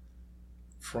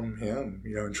 from him,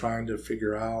 and trying to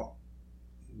figure out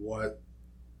what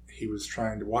he was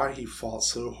why he fought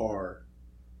so hard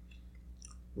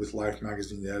with Life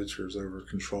magazine editors over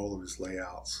control of his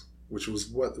layouts, which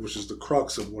is the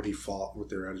crux of what he fought with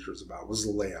their editors about, was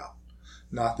the layout,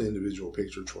 not the individual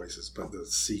picture choices, but the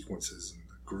sequences and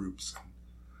the groups.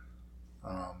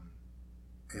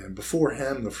 And before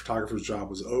him, the photographer's job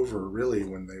was over, really,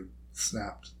 when they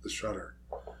snapped the shutter.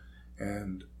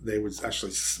 And they would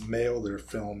actually mail their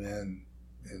film in,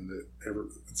 and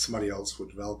somebody else would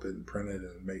develop it and print it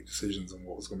and make decisions on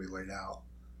what was going to be laid out.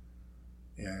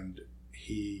 And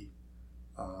he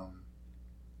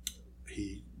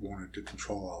wanted to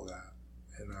control all that.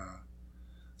 And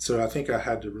so I think I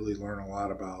had to really learn a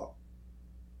lot about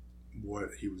what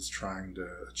he was trying to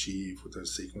achieve with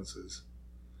those sequences.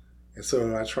 And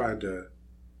so I tried to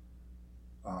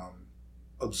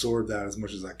absorb that as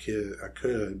much as I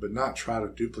could, but not try to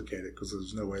duplicate it, because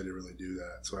there's no way to really do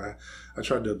that. So I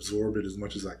tried to absorb it as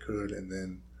much as I could, and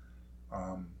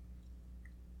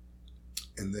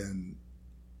then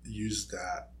use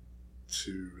that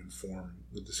to inform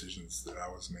the decisions that I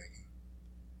was making.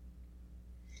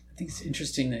 I think it's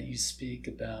interesting that you speak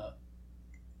about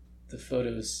the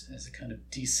photos as a kind of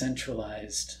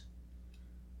decentralized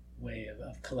way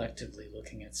of collectively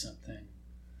looking at something.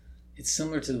 It's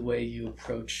similar to the way you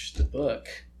approach the book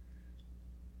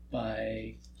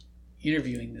by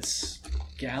interviewing this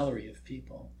gallery of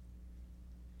people,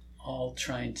 all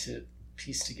trying to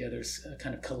piece together a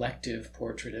kind of collective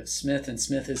portrait of Smith, and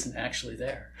Smith isn't actually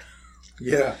there.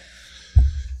 Yeah,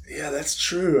 that's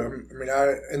true. I mean,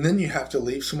 and then you have to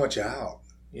leave so much out,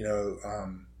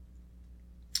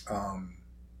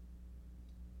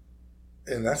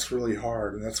 and that's really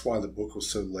hard, and that's why the book was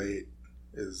so late.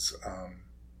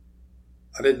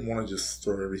 I didn't want to just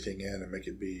throw everything in and make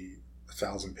it be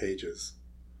 1,000 pages.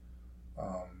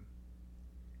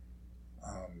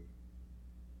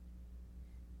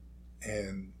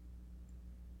 And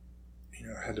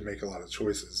I had to make a lot of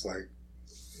choices, like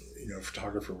a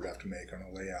photographer would have to make on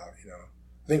a layout.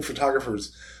 I think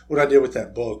photographers, what I did with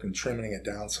that book and trimming it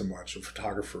down so much, a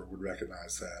photographer would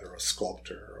recognize that, or a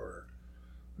sculptor, or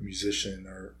a musician,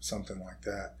 or something like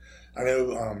that. I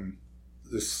know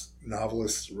this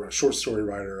novelist, short story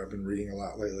writer I've been reading a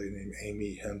lot lately, named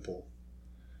Amy Hempel.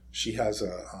 She has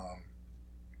a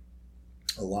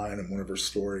line in one of her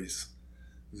stories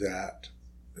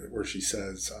where she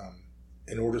says,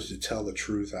 in order to tell the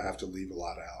truth, I have to leave a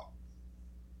lot out.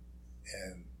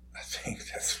 And I think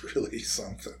that's really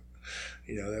something.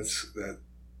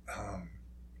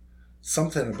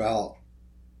 Something about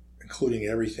including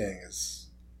everything is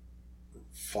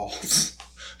false.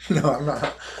 I'm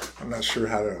not sure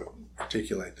how to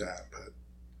articulate that, but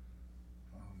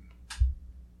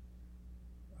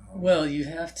well, you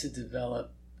have to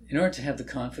develop, in order to have the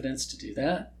confidence to do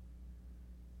that,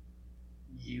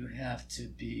 you have to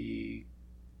be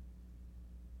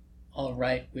all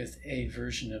right with a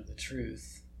version of the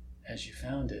truth as you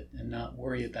found it, and not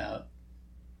worry about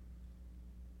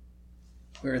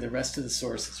where are the rest of the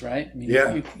sources, right? I mean,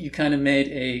 yeah. You kind of made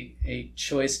a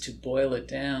choice to boil it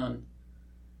down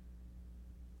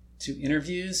to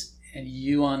interviews and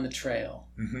you on the trail.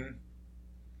 Mm-hmm.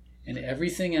 And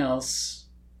everything else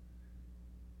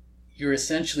you're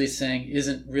essentially saying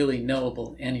isn't really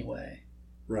knowable anyway.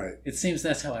 Right. It seems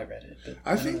that's how I read it. But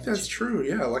I think that's true,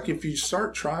 yeah. Like, if you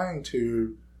start trying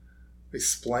to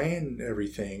explain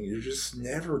everything, you're just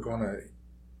never going to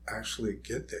actually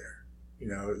get there.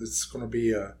 It's going to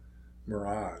be a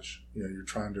mirage. You're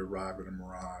trying to arrive at a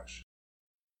mirage.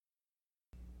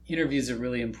 Interviews are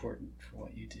really important for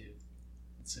what you do.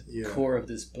 It's a core of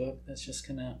this book that's just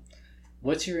come out.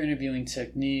 What's your interviewing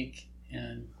technique,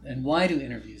 and why do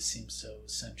interviews seem so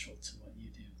essential to what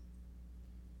you do?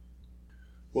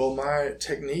 Well, my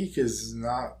technique is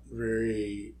not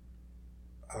very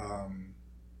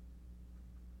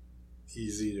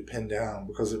easy to pin down,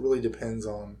 because it really depends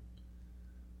on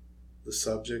the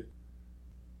subject.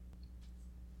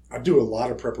 I do a lot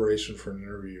of preparation for an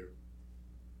interview.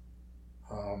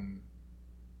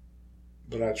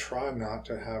 But I try not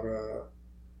to have a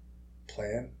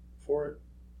plan for it,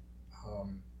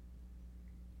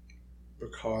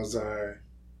 because I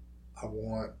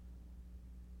want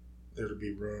there to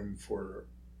be room for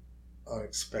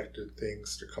unexpected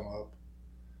things to come up,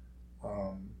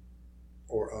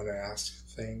 or unasked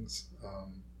things.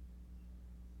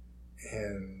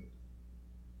 And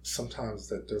sometimes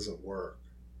that doesn't work.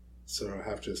 So I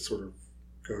have to sort of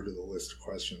go to the list of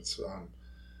questions.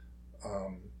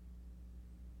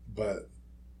 But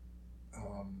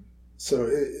so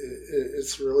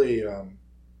it's really,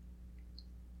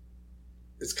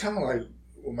 it's kind of like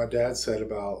what my dad said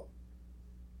about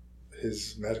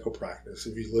his medical practice.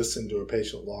 If you listen to a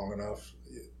patient long enough,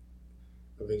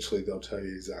 eventually they'll tell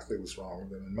you exactly what's wrong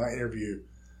with them. And my interview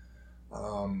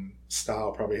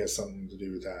style probably has something to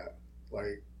do with that.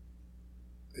 Like,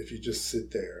 if you just sit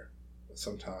there,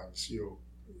 sometimes you'll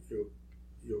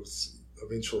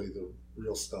eventually the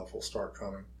real stuff will start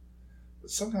coming.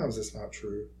 But sometimes it's not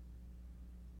true.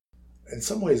 In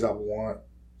some ways, I want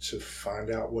to find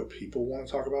out what people want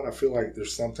to talk about. I feel like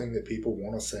there's something that people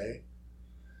want to say,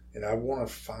 and I want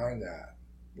to find that,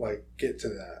 like, get to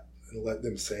that and let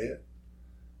them say it,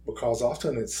 because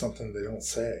often it's something they don't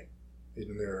say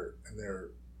in their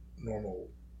normal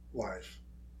life,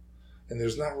 and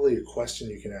there's not really a question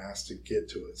you can ask to get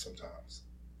to it sometimes,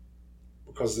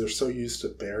 because they're so used to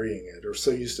burying it or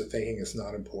so used to thinking it's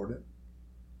not important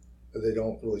that they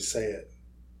don't really say it.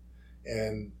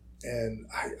 And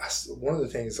I one of the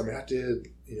things, I mean, I did,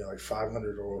 like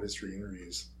 500 oral history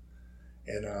interviews,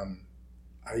 and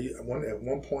at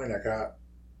one point I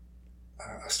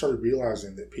started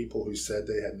realizing that people who said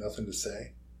they had nothing to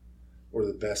say were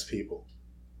the best people,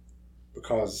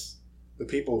 because the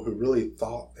people who really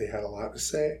thought they had a lot to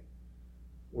say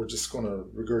were just going to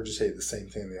regurgitate the same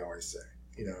thing they always say,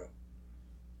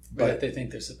 But they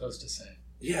think they're supposed to say.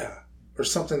 Yeah, or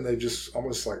something they just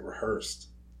almost like rehearsed,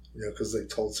 because they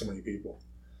told so many people.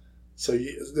 So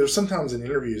there's sometimes in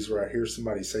interviews where I hear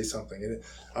somebody say something, and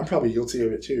I'm probably guilty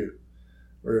of it too,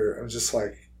 where I'm just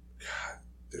like, God,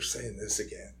 they're saying this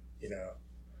again,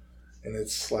 and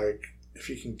it's like, if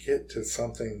you can get to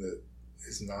something that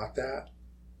is not that,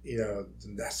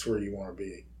 then that's where you want to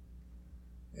be.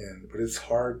 But it's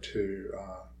hard to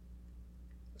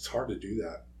do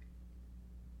that.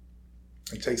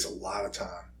 It takes a lot of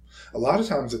time. A lot of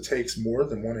times it takes more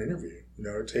than one interview.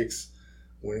 It takes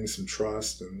winning some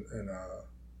trust, and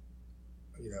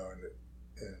it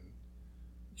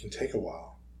can take a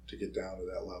while to get down to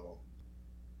that level.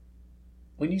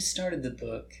 When you started the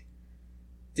book,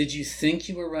 did you think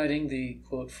you were writing the,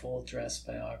 quote, full dress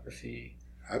biography?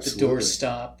 Absolutely. The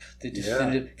doorstop, the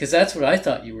definitive? Because that's what I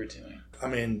thought you were doing. I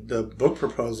mean, the book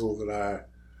proposal that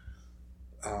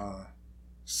I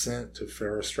sent to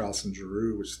Farrar, Straus and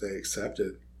Giroux, which they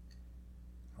accepted,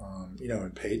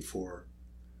 and paid for,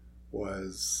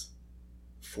 was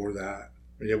for that.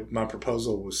 I mean, my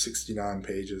proposal was 69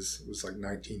 pages. It was like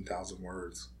 19,000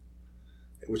 words,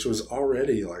 which was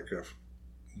already like a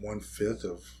 1/5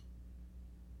 of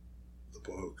the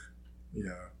book,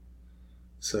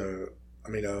 So, I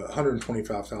mean,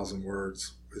 125,000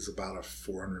 words is about a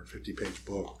 450-page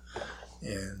book,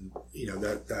 and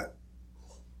that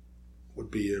would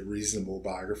be a reasonable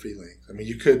biography length. I mean,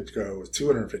 you could go with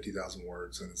 250,000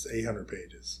 words, and it's 800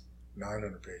 pages,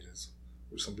 900 pages,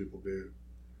 which some people do.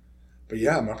 But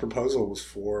yeah, my proposal was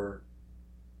for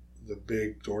the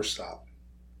big doorstop.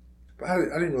 But I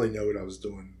didn't really know what I was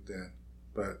doing then.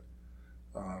 But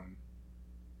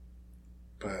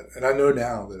and I know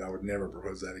now that I would never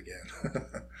propose that again.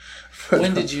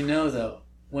 When did you know, though?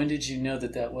 When did you know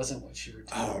that that wasn't what you were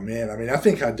doing? Oh man, I mean, I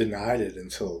think I denied it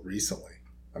until recently.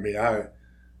 I mean, I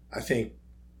think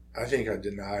I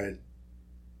denied.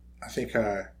 I think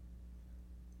I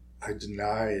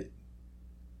denied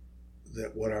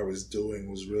that what I was doing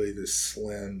was really this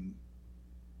slim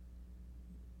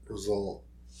result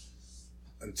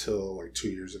until like 2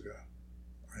 years ago,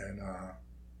 and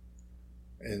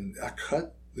I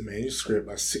cut the manuscript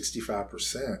by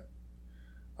 65%,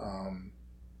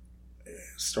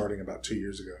 starting about 2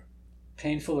 years ago.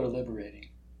 Painful or liberating?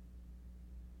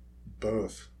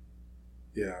 Both.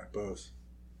 Yeah, both.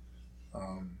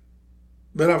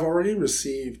 But I've already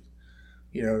received,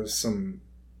 some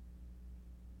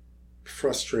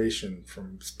frustration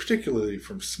particularly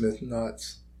from Smith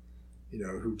nuts,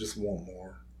 who just want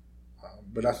more.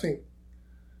 But I think,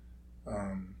 so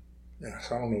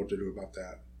I don't know what to do about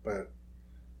that. But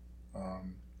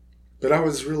I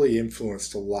was really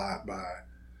influenced a lot by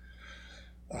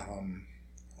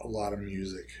a lot of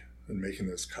music and making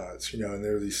those cuts, and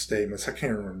there are these statements. I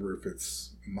can't remember if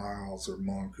it's Miles or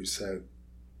Monk who said,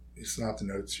 it's not the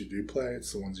notes you do play,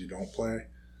 it's the ones you don't play.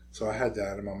 So I had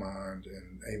that in my mind,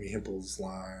 and Amy Hempel's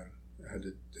line,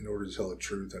 in order to tell the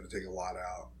truth, I had to take a lot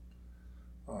out.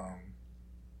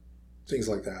 Things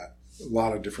like that. a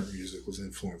lot of different music was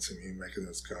influencing me making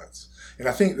those cuts. And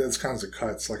I think those kinds of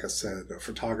cuts, like I said, a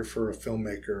photographer, a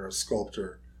filmmaker, a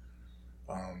sculptor,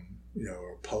 a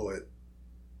poet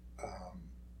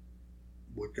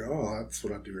would go, oh, that's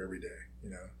what I do every day.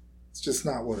 It's just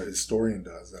not what a historian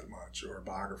does that much, or a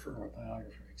biographer.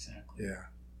 Exactly. Yeah.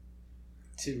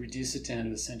 To reduce it down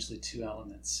to essentially two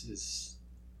elements is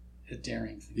a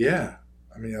daring thing. Yeah.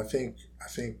 I mean,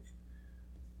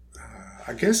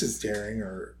 I guess it's daring,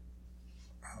 or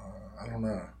I don't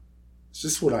know. It's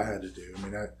just what I had to do. I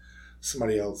mean,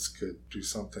 somebody else could do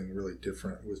something really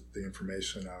different with the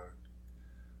information I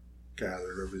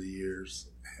gathered over the years,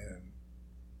 and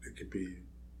it could be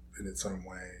in its own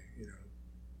way,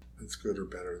 it's good or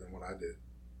better than what I did.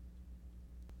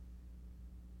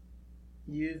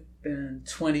 You've been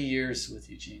 20 years with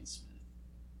Eugene Smith.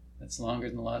 That's longer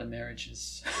than a lot of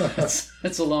marriages.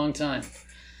 That's a long time.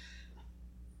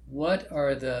 What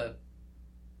are the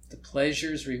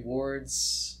pleasures,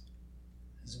 rewards,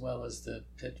 as well as the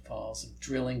pitfalls of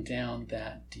drilling down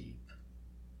that deep?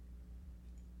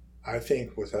 I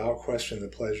think without question the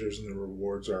pleasures and the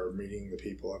rewards are meeting the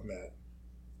people I've met.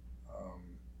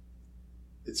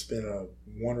 It's been a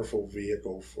wonderful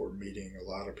vehicle for meeting a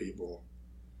lot of people.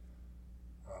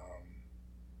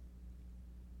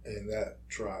 And that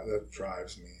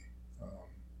drives me.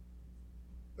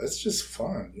 That's just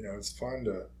fun. It's fun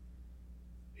to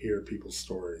hear people's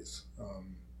stories.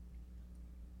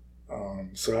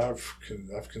 So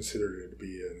I've considered it to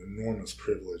be an enormous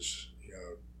privilege,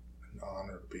 an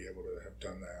honor to be able to have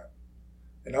done that.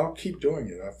 And I'll keep doing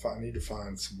it. I need to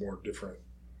find some more different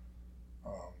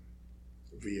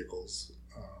vehicles.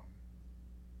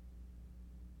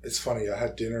 It's funny, I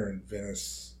had dinner in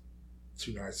Venice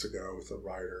 2 nights ago with a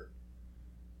writer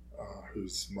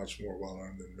who's much more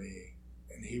well-known than me,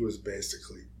 and he was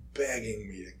basically begging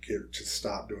me to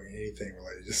stop doing anything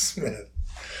related to Smith.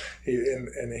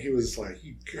 He was like,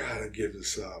 you gotta give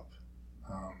this up.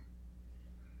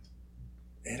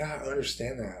 And I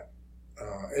understand that.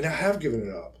 And I have given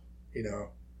it up,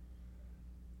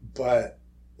 but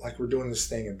like we're doing this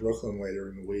thing in Brooklyn later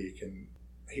in the week, and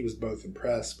he was both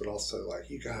impressed, but also like,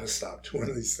 you gotta stop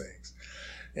doing these things.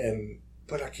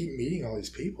 But I keep meeting all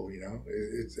these people,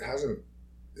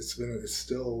 it's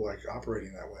still like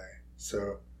operating that way.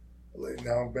 So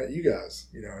now I've met you guys,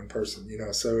 in person,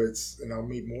 so and I'll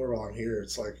meet more while I'm here.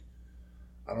 It's like,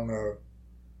 I don't know,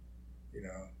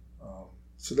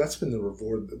 so that's been the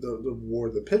reward.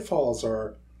 The pitfalls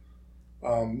are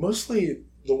mostly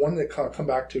the one that come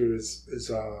back to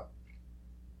is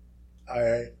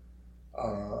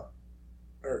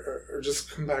or just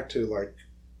come back to like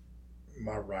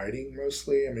my writing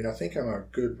mostly. I mean, I think I'm a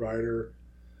good writer.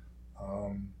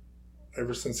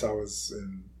 Ever since I was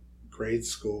in grade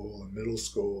school and middle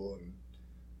school, and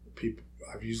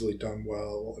I've usually done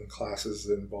well in classes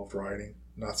that involved writing,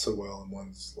 not so well in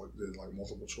ones like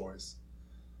multiple choice.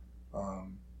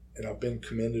 And I've been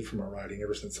commended for my writing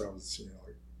ever since I was,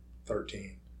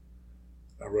 13.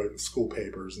 I wrote in school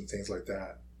papers and things like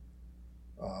that.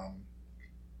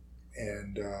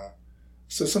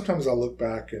 So sometimes I look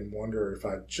back and wonder if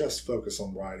I just focus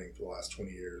on writing for the last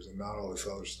 20 years and not all this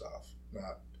other stuff,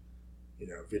 not,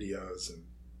 videos and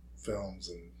films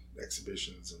and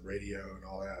exhibitions and radio and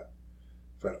all that.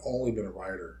 If I'd only been a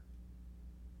writer,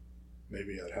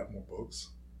 maybe I'd have more books.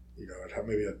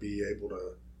 Maybe I'd be able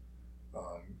to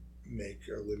make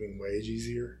a living wage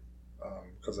easier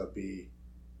because I'd be,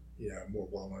 a more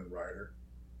well-known writer.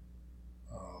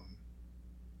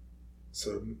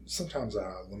 So sometimes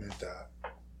I lament that,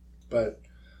 but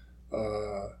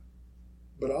I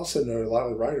also know a lot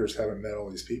of the writers haven't met all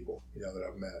these people, that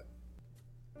I've met.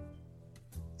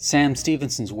 Sam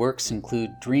Stevenson's works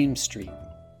include Dream Street,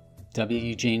 W.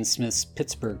 Eugene Smith's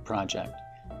Pittsburgh Project,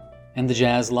 and the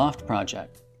Jazz Loft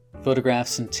Project,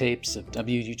 photographs and tapes of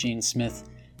W. Eugene Smith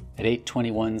at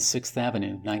 821 6th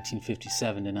Avenue,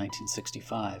 1957 to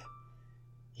 1965.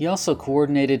 He also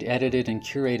coordinated, edited, and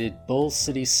curated Bull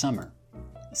City Summer,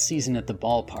 a season at the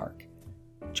ballpark,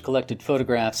 which collected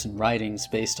photographs and writings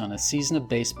based on a season of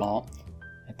baseball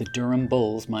at the Durham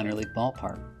Bulls minor league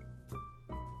ballpark.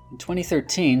 In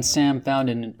 2013, Sam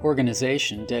founded an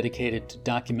organization dedicated to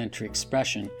documentary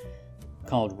expression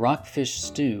called Rockfish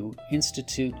Stew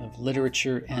Institute of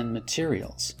Literature and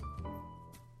Materials.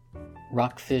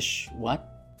 Rockfish what?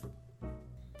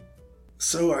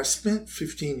 So I spent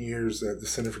 15 years at the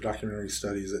Center for Documentary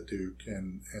Studies at Duke,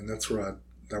 and that's where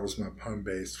that was my home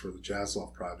base for the Jazz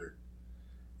Loft Project.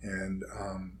 And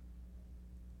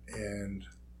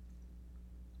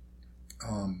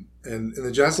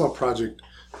the Jazz Loft Project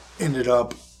ended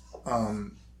up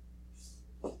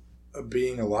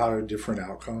being a lot of different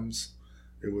outcomes.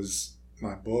 It was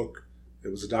my book. It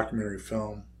was a documentary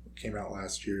film that came out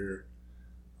last year,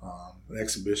 an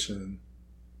exhibition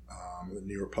at the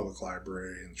New York Public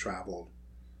Library, and traveled.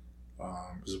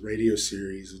 It was a radio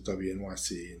series with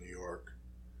WNYC in New York.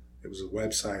 It was a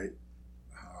website.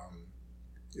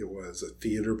 It was a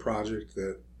theater project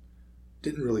that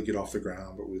didn't really get off the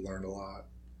ground, but we learned a lot.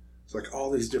 It's like all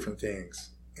these different things.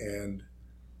 And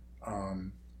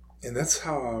that's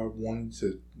how I wanted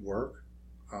to work.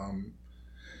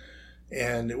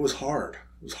 And it was hard.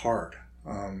 It was hard.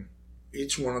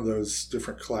 Each one of those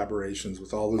different collaborations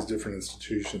with all those different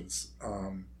institutions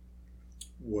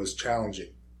was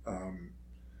challenging. And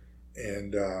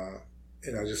I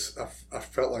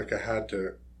felt like I had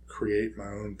to create my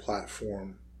own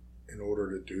platform in order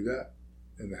to do that,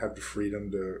 and to have the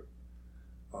freedom to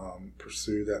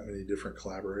pursue that many different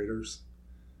collaborators.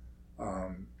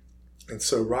 And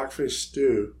so Rockfish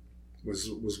Stew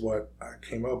was what I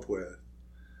came up with,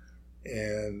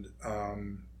 and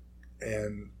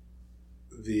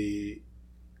the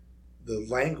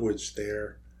language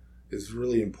there is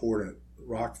really important.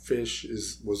 Rockfish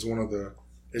is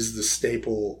the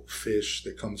staple fish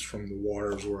that comes from the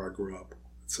waters where I grew up.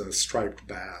 It's a striped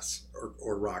bass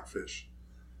or rockfish,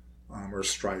 or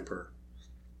striper.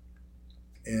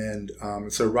 And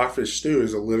so Rockfish Stew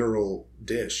is a literal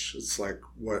dish. It's like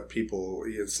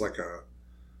it's like a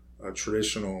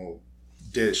traditional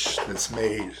dish that's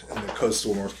made in the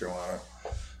coastal North Carolina.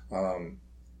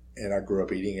 And I grew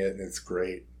up eating it, and it's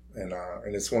great. And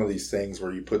it's one of these things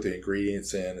where you put the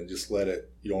ingredients in and just let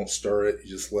it, you don't stir it, you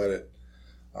just let it,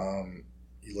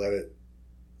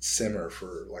 simmer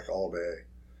for like all day.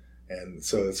 And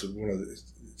so it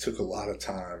took a lot of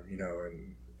time,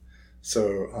 and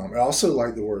so I also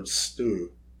like the word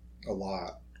stew a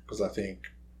lot, because I think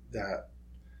that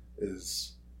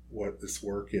is what this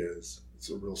work is. It's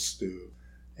a real stew.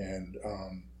 And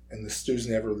the stew's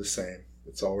never the same.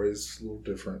 It's always a little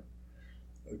different.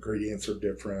 The ingredients are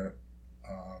different.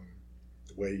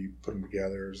 The way you put them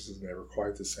together is never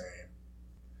quite the same.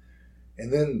 And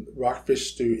then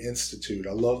Rockfish Stew Institute.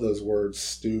 I love those words,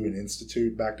 stew and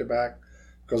institute, back to back,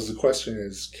 because the question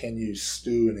is, can you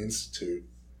stew an institute,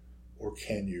 or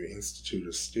can you institute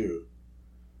a stew?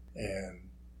 And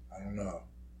I don't know.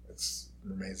 It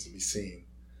remains to be seen.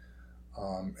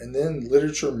 And then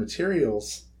literature and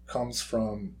materials comes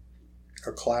from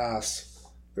a class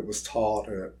that was taught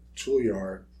at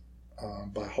Juilliard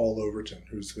by Hall Overton,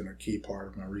 who's been a key part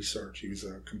of my research. He was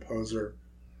a composer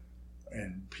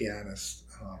and pianist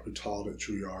who taught at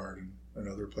Juilliard and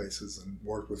other places, and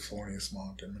worked with Thelonious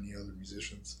Monk and many other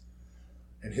musicians.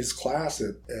 And his class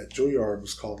at Juilliard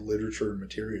was called Literature and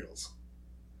Materials.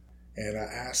 And I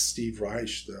asked Steve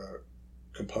Reich, the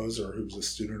composer who was a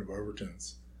student of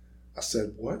Overton's, I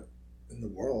said, what in the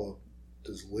world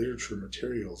does literature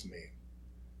materials mean?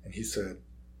 And he said,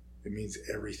 it means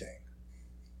everything.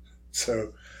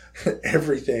 So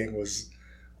everything was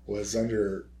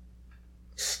under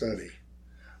study.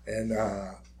 And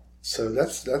so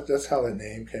that's how that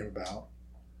name came about.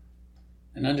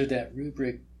 And under that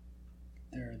rubric,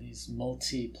 there are these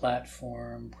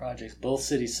multi-platform projects. Bull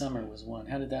City Summer was one.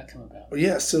 How did that come about? Well,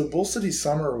 yeah, so Bull City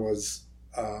Summer was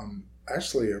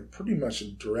actually pretty much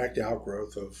a direct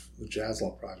outgrowth of the Jazz Law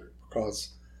Project,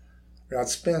 because I'd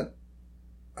spent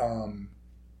all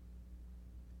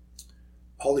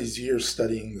these years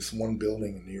studying this one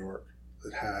building in New York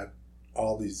that had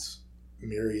all these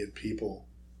myriad people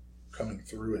coming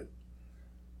through it.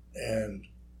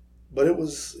 But it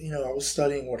was, I was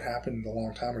studying what happened a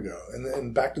long time ago.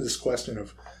 And back to this question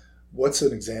of what's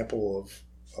an example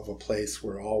of a place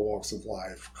where all walks of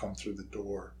life come through the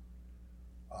door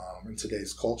in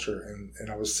today's culture.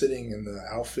 And I was sitting in the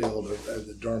outfield of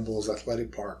the Durham Bulls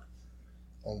Athletic Park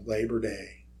on Labor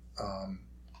Day of,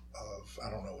 I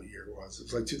don't know what year it was. It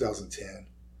was like 2010.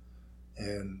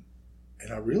 And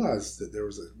I realized that there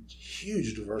was a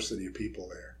huge diversity of people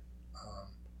there.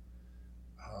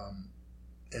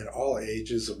 And all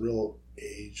ages, a real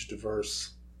age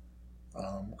diverse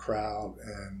crowd,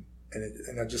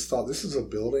 and I just thought, this is a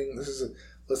building.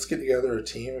 Let's get together a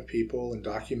team of people and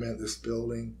document this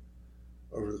building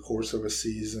over the course of a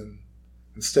season.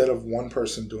 Instead of one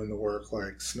person doing the work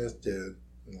like Smith did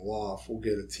in the loft, we'll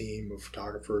get a team of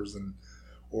photographers and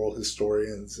oral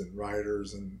historians and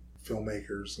writers and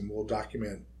filmmakers, and we'll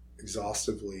document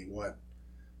exhaustively what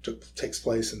takes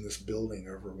place in this building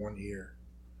over 1 year.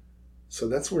 So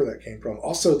that's where that came from.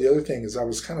 Also, the other thing is I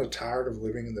was kind of tired of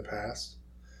living in the past.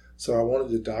 So I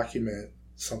wanted to document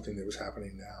something that was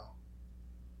happening now.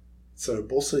 So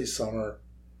Bull City Summer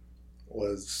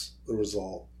was the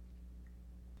result.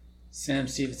 Sam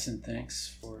Stevenson,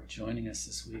 thanks for joining us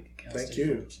this week at Cal Thank State you.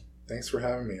 Fullerton. Thanks for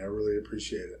having me. I really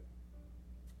appreciate it.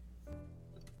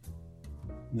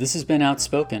 This has been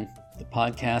Outspoken, the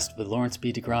podcast of the Lawrence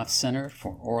B. DeGroff Center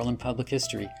for Oral and Public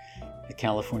History at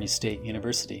California State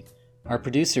University. Our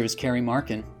producer is Carrie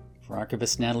Markin. For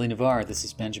archivist Natalie Navarre, this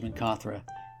is Benjamin Cothra.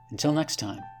 Until next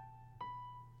time.